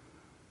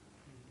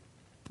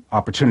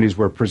 Opportunities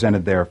were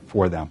presented there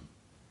for them.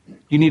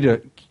 You need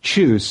to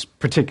choose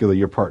particularly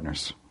your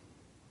partners.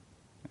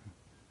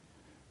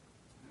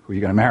 Who are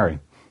you going to marry?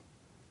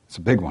 It's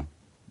a big one.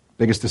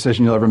 Biggest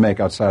decision you'll ever make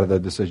outside of the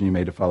decision you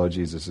made to follow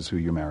Jesus is who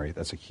you marry.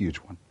 That's a huge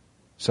one.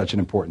 Such an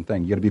important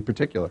thing. You got to be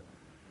particular.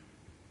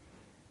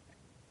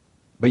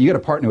 But you got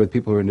to partner with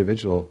people who are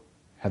individual,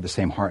 have the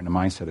same heart and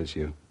mindset as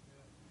you.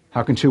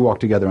 How can two walk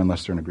together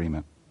unless they're in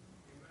agreement?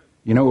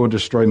 You know what will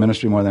destroy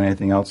ministry more than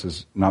anything else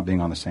is not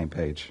being on the same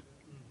page.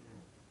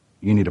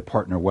 You need to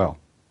partner well.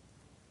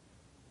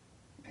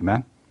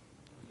 Amen?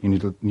 You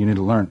need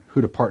to learn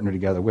who to partner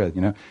together with.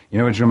 You know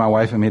what drew my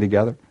wife and me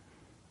together?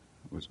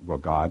 It was, well,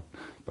 God,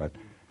 but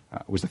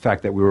it was the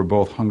fact that we were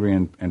both hungry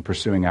and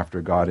pursuing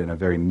after God in a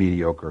very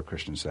mediocre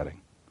Christian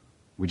setting.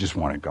 We just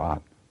wanted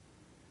God.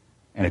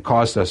 And it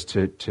caused us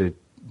to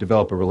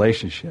develop a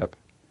relationship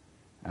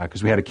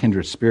because we had a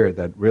kindred spirit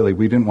that really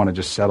we didn't want to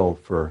just settle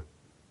for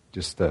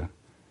just the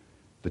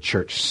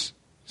church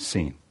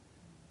scene.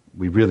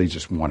 We really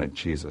just wanted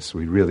Jesus.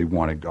 We really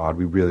wanted God.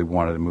 We really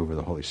wanted to move of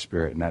the Holy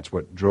Spirit. And that's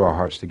what drew our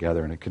hearts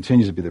together. And it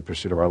continues to be the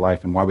pursuit of our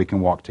life. And why we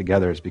can walk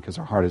together is because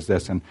our heart is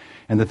this. And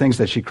the things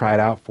that she cried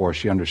out for,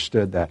 she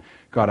understood that,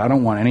 God, I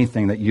don't want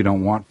anything that you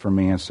don't want for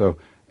me.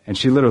 And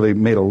she literally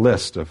made a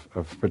list of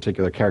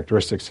particular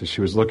characteristics as she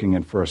was looking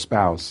in for a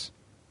spouse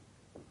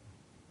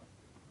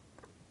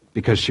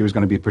because she was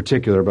going to be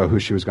particular about who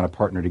she was going to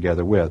partner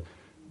together with.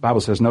 The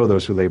Bible says, know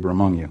those who labor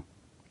among you.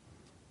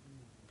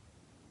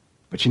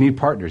 But you need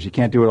partners. You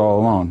can't do it all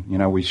alone. You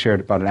know, we shared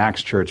about an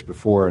Acts church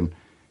before, and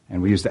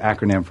we used the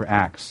acronym for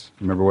ACTS.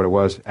 Remember what it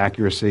was?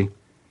 Accuracy,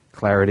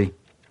 clarity. You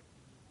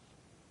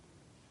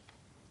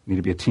need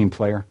to be a team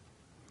player,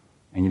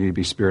 and you need to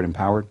be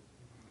spirit-empowered.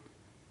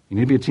 You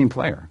need to be a team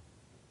player.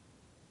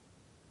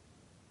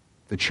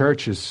 The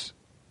church is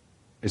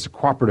a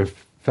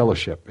cooperative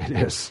fellowship. It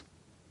is.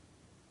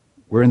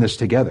 We're in this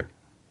together,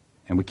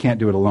 and we can't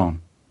do it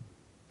alone.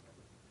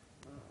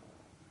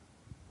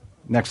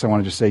 Next, I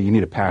want to just say you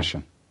need a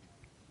passion.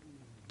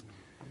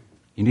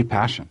 You need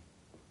passion.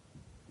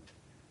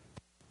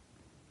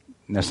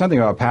 Now, something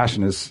about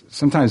passion is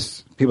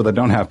sometimes people that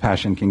don't have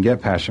passion can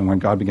get passion when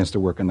God begins to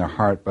work in their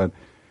heart, but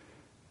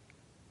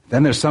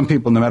then there's some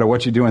people, no matter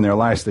what you do in their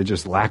lives, they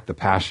just lack the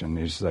passion.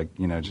 It's just like,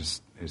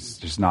 it's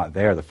just not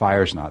there. The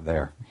fire's not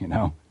there,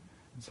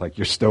 It's like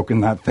you're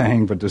stoking that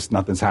thing, but just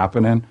nothing's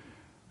happening.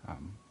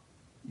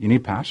 You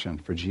need passion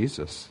for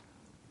Jesus.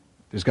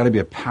 There's got to be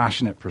a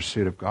passionate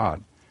pursuit of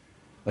God.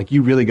 Like,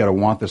 you really got to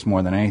want this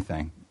more than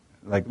anything.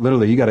 Like,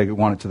 literally, you got to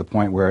want it to the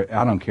point where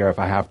I don't care if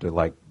I have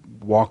to,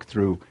 walk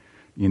through,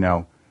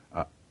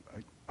 a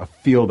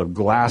field of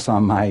glass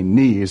on my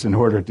knees in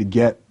order to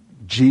get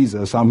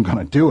Jesus. I'm going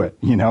to do it,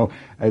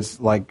 It's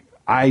like,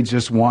 I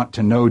just want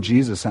to know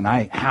Jesus, and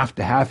I have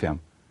to have him.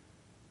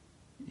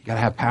 You got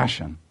to have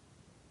passion.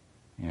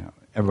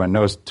 Everyone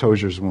knows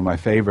Tozer's one of my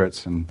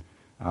favorites, and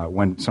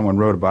when someone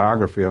wrote a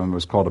biography of him, it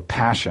was called A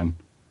Passion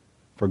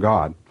for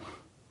God.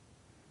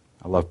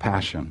 I love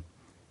passion.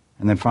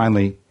 And then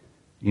finally,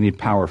 you need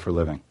power for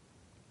living.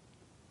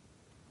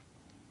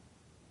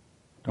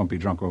 Don't be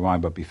drunk with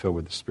wine, but be filled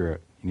with the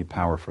Spirit. You need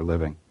power for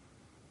living.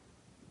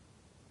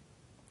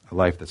 A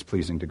life that's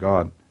pleasing to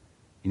God.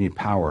 You need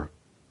power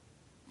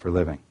for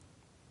living.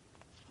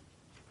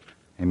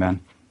 Amen?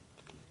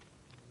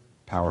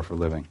 Power for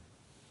living.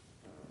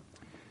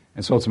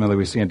 And so ultimately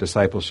we see in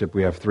discipleship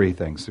we have three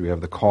things. We have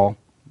the call.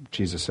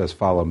 Jesus says,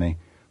 follow me.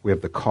 We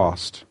have the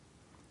cost.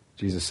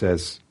 Jesus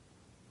says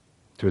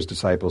to his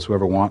disciples,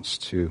 whoever wants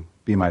to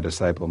be my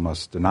disciple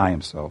must deny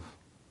himself,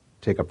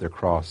 take up their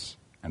cross,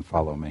 and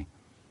follow me.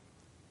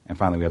 And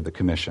finally, we have the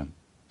commission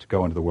to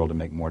go into the world and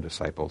make more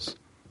disciples.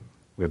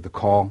 We have the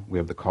call, we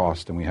have the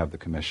cost, and we have the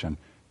commission.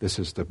 This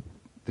is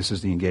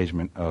the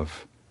engagement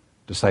of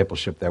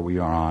discipleship that we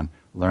are on,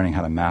 learning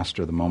how to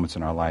master the moments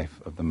in our life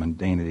of the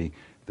mundanity,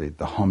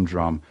 the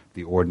humdrum,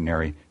 the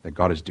ordinary, that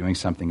God is doing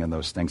something in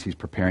those things. He's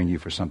preparing you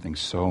for something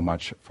so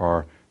much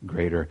far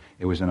greater.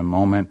 It was in a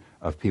moment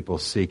of people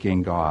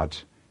seeking God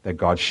that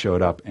God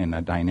showed up in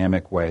a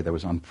dynamic way that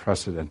was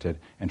unprecedented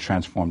and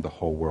transformed the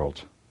whole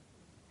world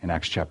in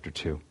Acts chapter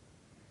 2.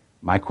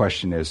 My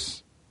question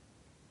is,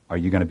 are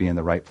you going to be in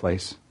the right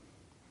place?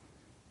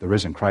 The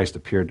risen Christ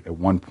appeared at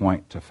one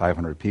point to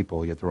 500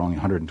 people, yet there were only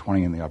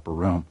 120 in the upper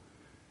room.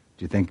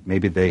 Do you think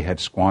maybe they had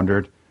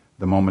squandered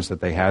the moments that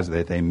they had,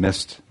 that they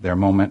missed their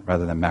moment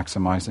rather than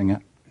maximizing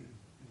it?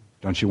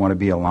 Don't you want to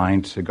be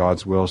aligned to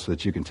God's will so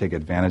that you can take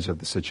advantage of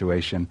the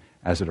situation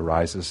as it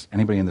arises?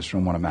 Anybody in this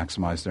room want to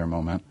maximize their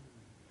moment?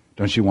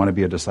 Don't you want to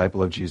be a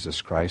disciple of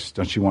Jesus Christ?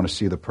 Don't you want to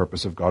see the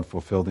purpose of God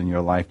fulfilled in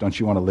your life? Don't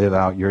you want to live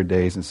out your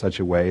days in such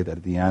a way that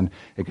at the end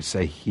it could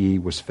say, he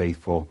was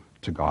faithful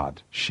to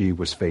God. She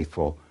was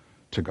faithful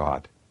to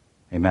God.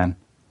 Amen?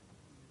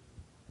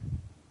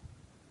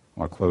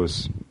 I'll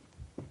close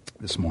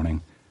this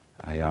morning.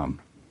 I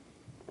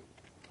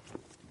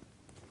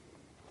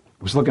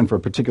was looking for a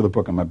particular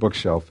book on my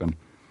bookshelf, and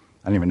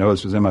I didn't even know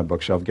this was in my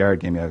bookshelf.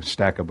 Garrett gave me a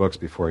stack of books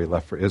before he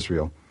left for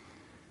Israel.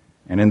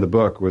 And in the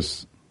book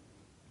was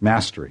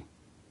Mastery,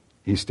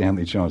 E.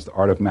 Stanley Jones, The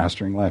Art of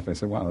Mastering Life. I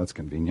said, wow, that's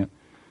convenient.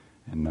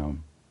 And I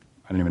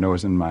didn't even know it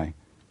was in my...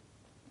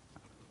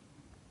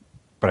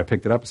 But I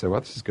picked it up and said, well,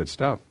 this is good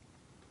stuff.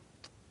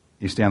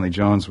 E. Stanley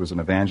Jones was an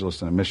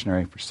evangelist and a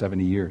missionary for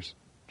 70 years.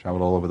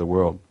 Traveled all over the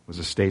world, was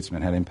a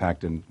statesman, had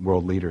impact in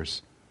world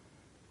leaders.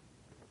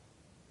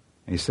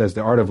 And he says,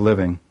 the art of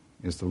living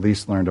is the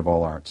least learned of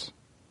all arts.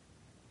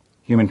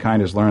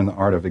 Humankind has learned the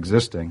art of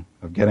existing,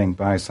 of getting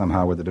by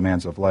somehow with the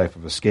demands of life,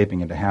 of escaping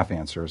into half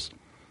answers.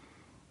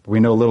 But we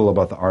know little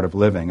about the art of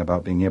living,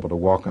 about being able to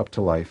walk up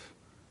to life,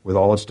 with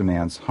all its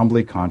demands,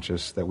 humbly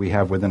conscious that we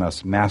have within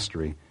us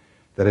mastery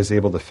that is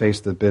able to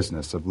face the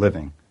business of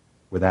living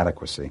with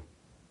adequacy.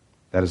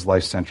 That is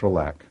life's central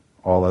lack.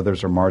 All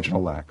others are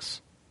marginal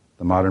lacks.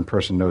 The modern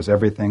person knows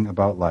everything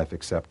about life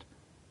except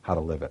how to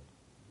live it.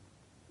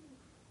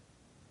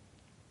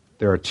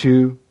 There are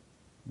two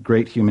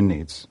great human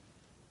needs: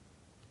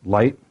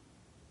 light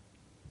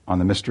on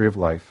the mystery of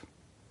life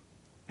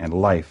and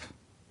life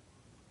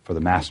for the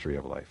mastery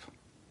of life.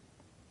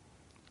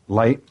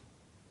 Light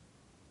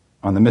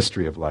on the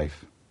mystery of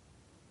life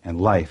and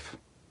life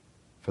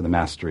for the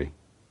mastery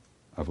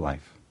of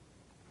life.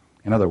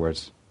 In other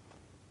words,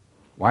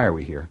 why are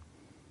we here?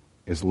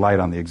 Is light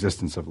on the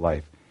existence of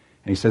life.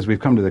 And he says we've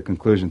come to the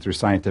conclusion through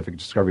scientific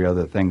discovery of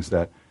other things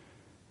that,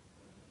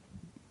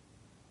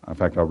 in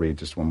fact, I'll read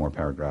just one more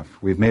paragraph.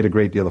 We've made a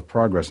great deal of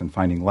progress in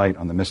finding light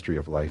on the mystery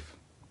of life.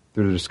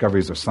 Through the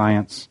discoveries of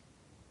science,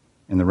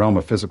 in the realm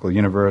of physical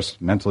universe,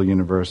 mental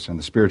universe, and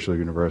the spiritual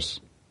universe,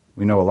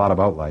 we know a lot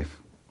about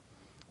life.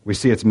 We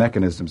see its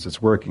mechanisms,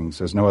 its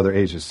workings, as no other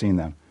age has seen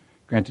them.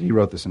 Granted, he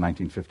wrote this in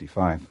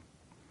 1955.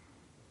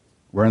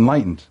 We're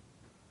enlightened,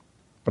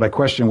 but I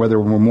question whether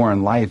we're more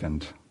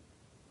enlivened.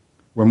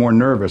 We're more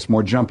nervous,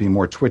 more jumpy,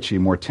 more twitchy,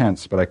 more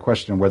tense, but I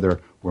question whether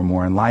we're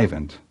more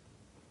enlivened.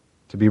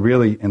 To be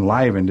really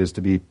enlivened is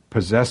to be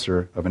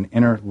possessor of an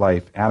inner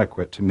life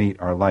adequate to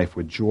meet our life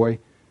with joy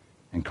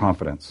and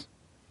confidence.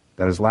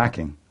 That is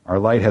lacking. Our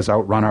light has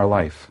outrun our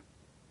life.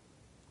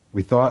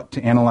 We thought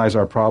to analyze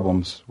our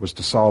problems was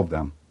to solve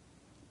them,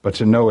 but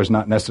to know is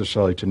not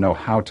necessarily to know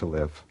how to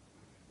live.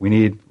 We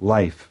need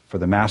life for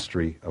the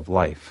mastery of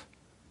life.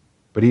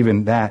 But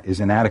even that is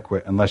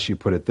inadequate unless you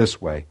put it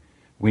this way.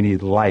 We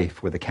need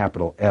life with a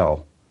capital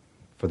L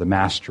for the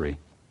mastery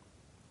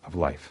of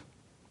life.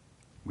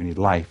 We need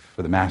life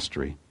for the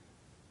mastery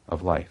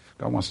of life.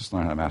 God wants us to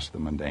learn how to master the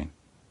mundane.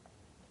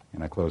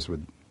 And I close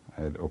with,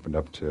 I had opened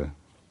up to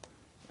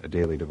a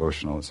daily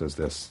devotional. It says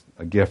this: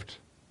 a gift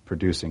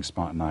producing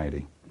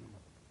spontaneity.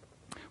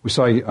 We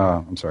saw,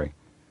 The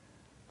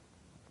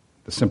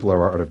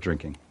Simpler Art of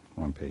Drinking,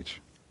 one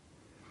page.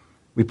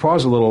 We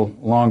pause a little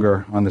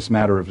longer on this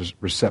matter of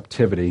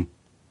receptivity.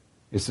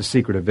 It's the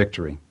secret of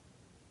victory.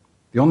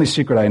 The only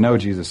secret I know,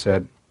 Jesus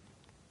said,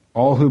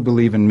 all who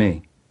believe in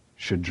me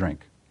should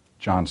drink.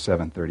 John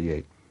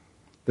 7:38.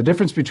 The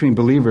difference between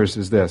believers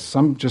is this: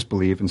 some just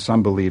believe and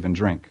some believe and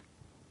drink.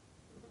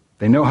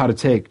 They know how to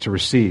take, to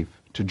receive,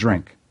 to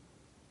drink.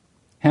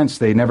 Hence,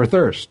 they never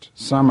thirst.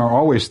 Some are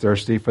always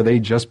thirsty, for they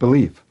just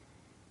believe.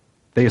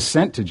 They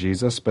assent to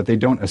Jesus, but they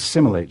don't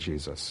assimilate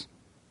Jesus.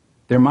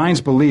 Their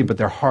minds believe, but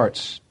their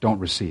hearts don't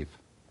receive.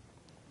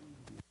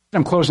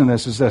 I'm closing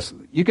this is this: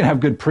 you can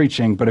have good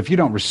preaching, but if you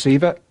don't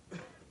receive it,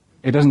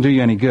 it doesn't do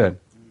you any good.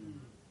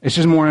 It's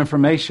just more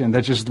information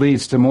that just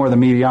leads to more of the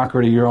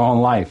mediocrity of your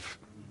own life.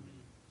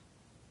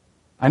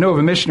 I know of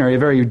a missionary, a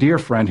very dear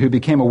friend, who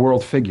became a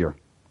world figure.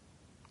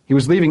 He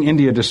was leaving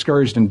India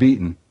discouraged and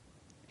beaten.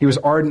 He was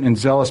ardent and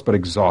zealous, but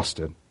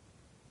exhausted.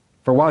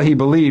 For while he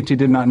believed, he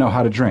did not know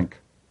how to drink.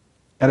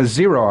 At a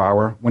 0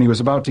 hour, when he was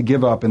about to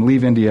give up and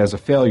leave India as a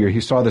failure,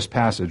 he saw this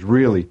passage,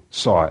 really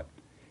saw it.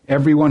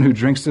 Everyone who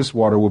drinks this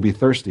water will be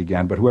thirsty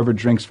again, but whoever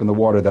drinks from the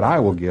water that I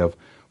will give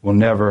will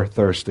never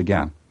thirst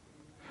again.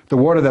 The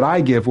water that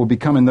I give will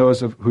become in those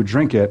who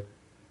drink it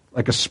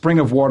like a spring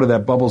of water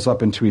that bubbles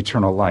up into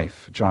eternal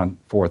life. John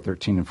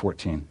 4:13 and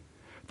 14.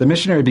 The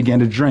missionary began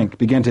to drink,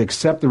 began to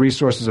accept the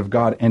resources of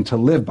God and to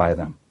live by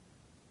them.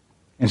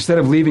 Instead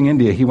of leaving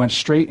India, he went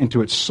straight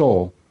into its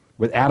soul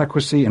with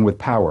adequacy and with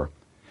power.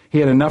 He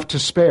had enough to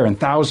spare, and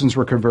thousands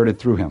were converted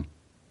through him.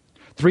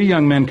 3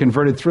 young men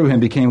converted through him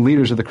became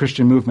leaders of the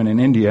Christian movement in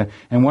India,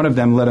 and one of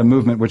them led a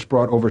movement which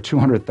brought over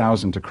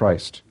 200,000 to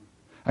Christ.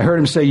 I heard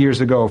him say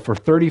years ago, for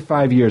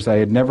 35 years I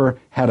had never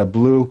had a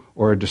blue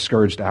or a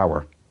discouraged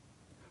hour.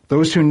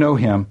 Those who know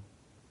him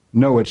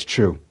know it's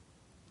true.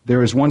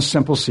 There is one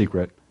simple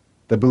secret: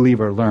 the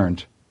believer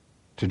learned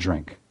to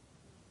drink.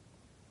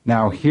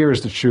 Now, here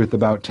is the truth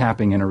about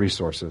tapping into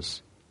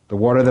resources. The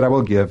water that I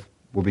will give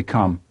will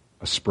become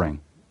a spring.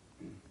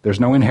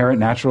 There's no inherent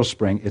natural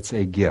spring. It's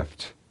a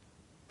gift.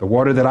 The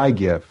water that I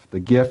give,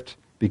 the gift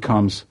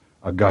becomes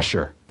a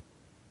gusher.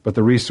 But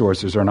the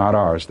resources are not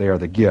ours. They are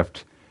the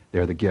gift. They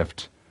are the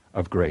gift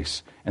of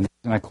grace. And the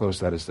reason I close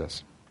that is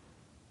this: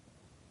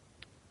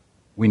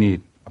 we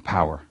need a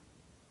power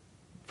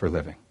for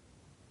living.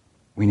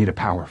 We need a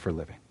power for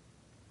living.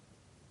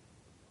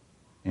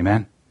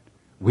 Amen?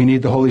 We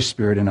need the Holy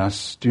Spirit in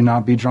us. Do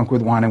not be drunk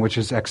with wine, in which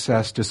is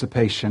excess,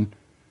 dissipation,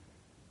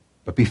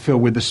 but be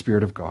filled with the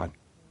Spirit of God.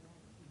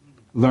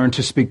 Learn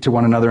to speak to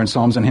one another in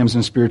psalms and hymns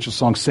and spiritual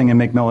songs. Sing and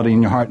make melody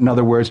in your heart. In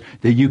other words,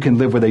 that you can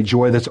live with a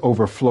joy that's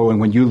overflowing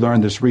when you learn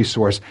this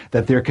resource,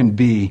 that there can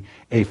be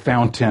a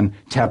fountain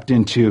tapped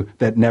into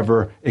that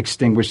never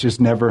extinguishes,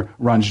 never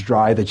runs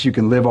dry, that you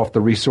can live off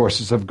the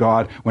resources of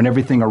God. When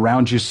everything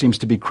around you seems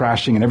to be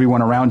crashing and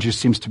everyone around you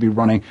seems to be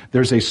running,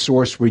 there's a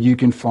source where you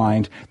can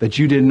find that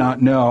you did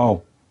not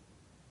know,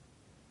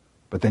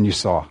 but then you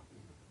saw,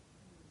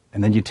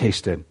 and then you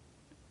tasted,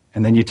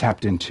 and then you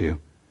tapped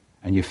into,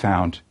 and you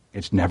found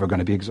it's never going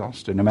to be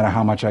exhausted. No matter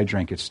how much I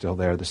drink, it's still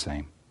there the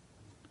same.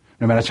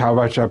 No matter how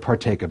much I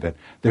partake of it,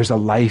 there's a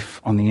life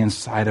on the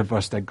inside of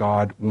us that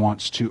God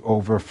wants to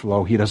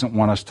overflow. He doesn't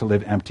want us to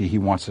live empty. He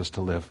wants us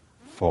to live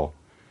full.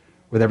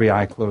 With every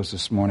eye closed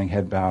this morning,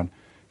 head bowed,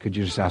 could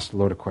you just ask the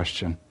Lord a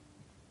question?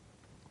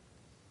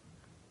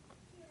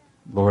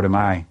 Lord, am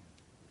I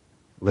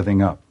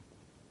living up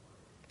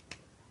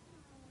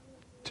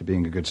to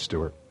being a good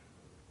steward?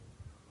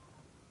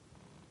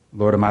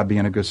 Lord, am I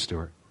being a good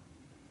steward?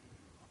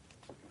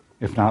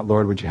 If not,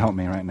 Lord, would you help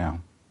me right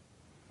now?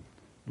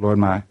 Lord,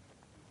 my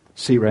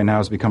seat right now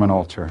has become an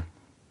altar.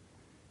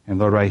 And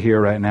Lord, right here,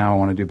 right now, I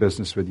want to do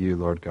business with you,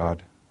 Lord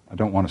God. I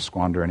don't want to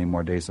squander any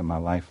more days of my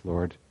life,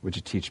 Lord. Would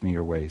you teach me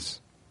your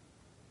ways?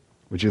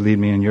 Would you lead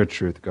me in your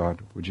truth,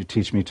 God? Would you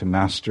teach me to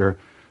master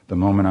the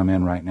moment I'm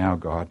in right now,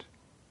 God?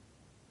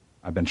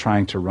 I've been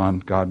trying to run.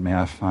 God, may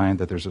I find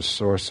that there's a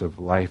source of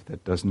life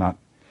that does not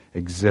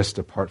exist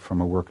apart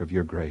from a work of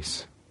your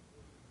grace.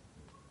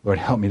 Lord,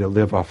 help me to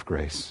live off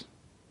grace.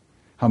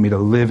 Help me to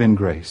live in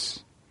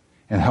grace.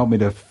 And help me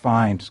to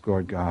find,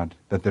 Lord God,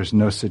 that there's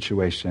no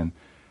situation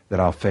that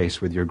I'll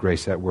face with your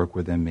grace at work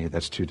within me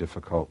that's too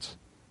difficult.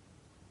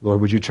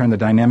 Lord, would you turn the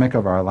dynamic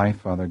of our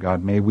life, Father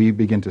God? May we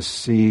begin to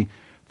see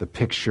the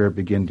picture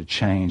begin to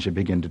change and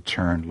begin to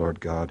turn,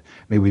 Lord God.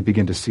 May we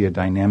begin to see a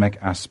dynamic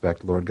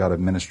aspect, Lord God, of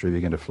ministry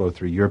begin to flow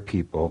through your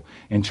people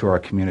into our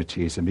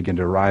communities and begin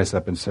to rise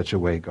up in such a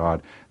way,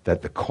 God,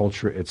 that the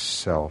culture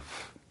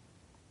itself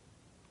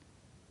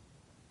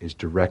is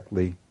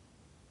directly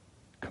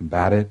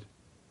combated.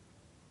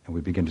 And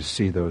we begin to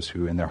see those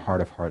who, in their heart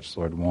of hearts,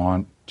 Lord,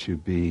 want to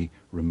be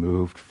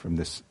removed from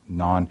this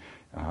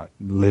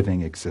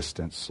non-living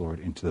existence, Lord,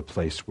 into the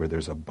place where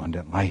there's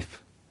abundant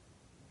life.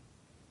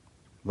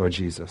 Lord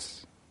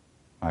Jesus,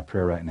 my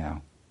prayer right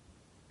now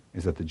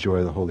is that the joy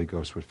of the Holy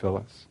Ghost would fill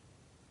us,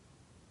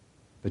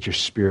 that your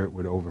Spirit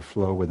would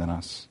overflow within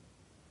us,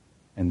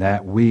 and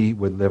that we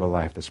would live a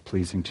life that's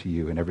pleasing to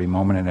you in every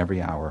moment and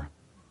every hour,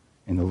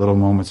 in the little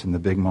moments, in the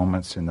big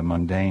moments, in the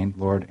mundane,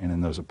 Lord, and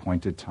in those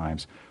appointed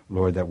times.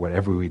 Lord, that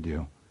whatever we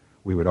do,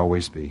 we would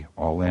always be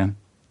all in,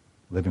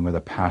 living with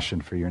a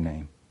passion for your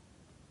name.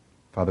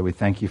 Father, we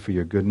thank you for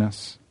your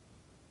goodness.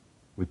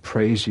 We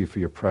praise you for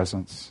your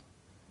presence.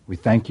 We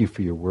thank you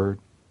for your word.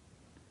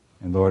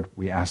 And Lord,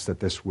 we ask that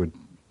this would,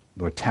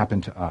 Lord, tap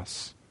into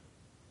us.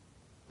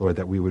 Lord,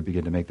 that we would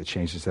begin to make the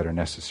changes that are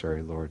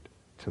necessary, Lord,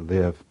 to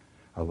live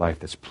a life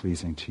that's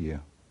pleasing to you.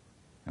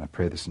 And I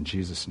pray this in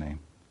Jesus' name.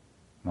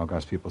 And all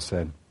God's people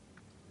said,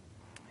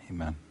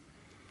 amen.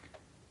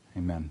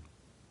 Amen.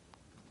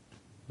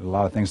 There's a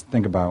lot of things to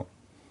think about.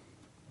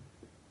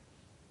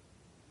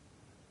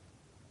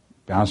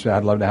 To be honest with you,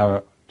 I'd love to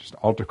have just an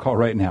altar call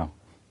right now.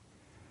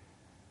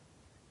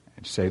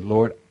 And say,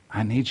 Lord,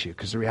 I need you.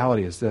 Because the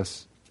reality is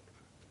this.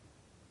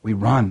 We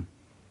run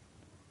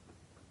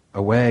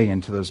away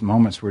into those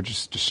moments where we're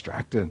just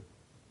distracted.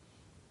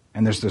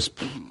 And there's those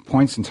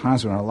points and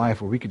times in our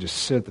life where we could just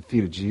sit at the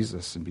feet of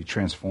Jesus and be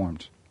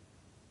transformed.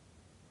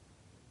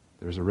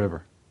 There's a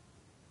river.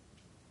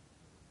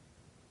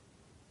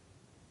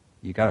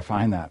 You got to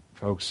find that,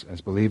 folks,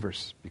 as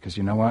believers. Because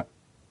you know what?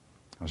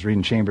 I was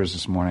reading Chambers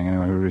this morning.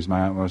 Anyone who reads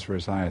my utmost for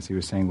his highest, he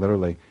was saying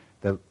literally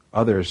that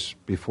others,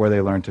 before they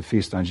learn to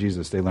feast on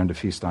Jesus, they learn to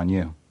feast on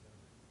you.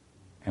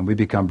 And we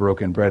become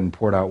broken bread and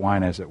poured out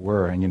wine, as it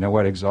were. And you know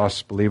what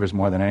exhausts believers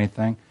more than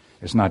anything?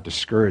 It's not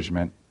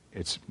discouragement,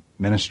 it's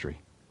ministry.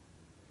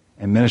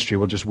 And ministry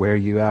will just wear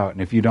you out.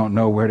 And if you don't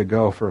know where to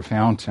go for a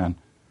fountain,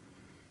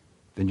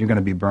 then you're going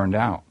to be burned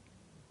out.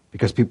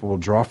 Because people will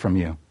draw from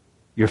you.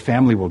 Your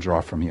family will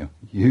draw from you.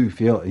 You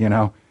feel,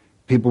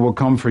 people will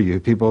come for you.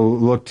 People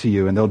look to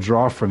you and they'll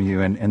draw from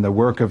you. And the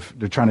work of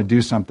they're trying to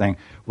do something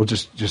will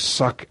just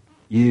suck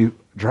you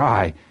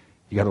dry.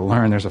 You got to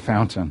learn there's a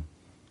fountain.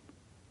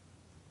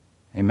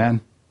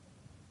 Amen?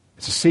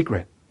 It's a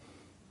secret.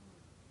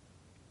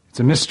 It's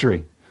a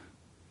mystery.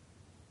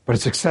 But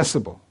it's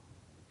accessible.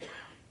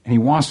 And he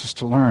wants us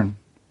to learn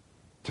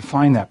to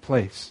find that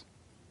place.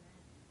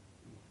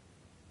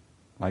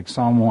 Like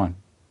Psalm 1,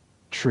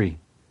 tree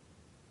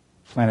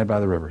planted by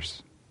the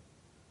rivers.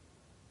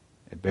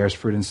 It bears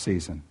fruit in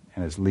season,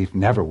 and its leaf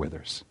never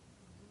withers.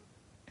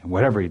 And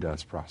whatever he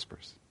does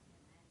prospers.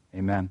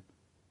 Amen.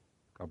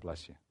 God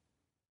bless you.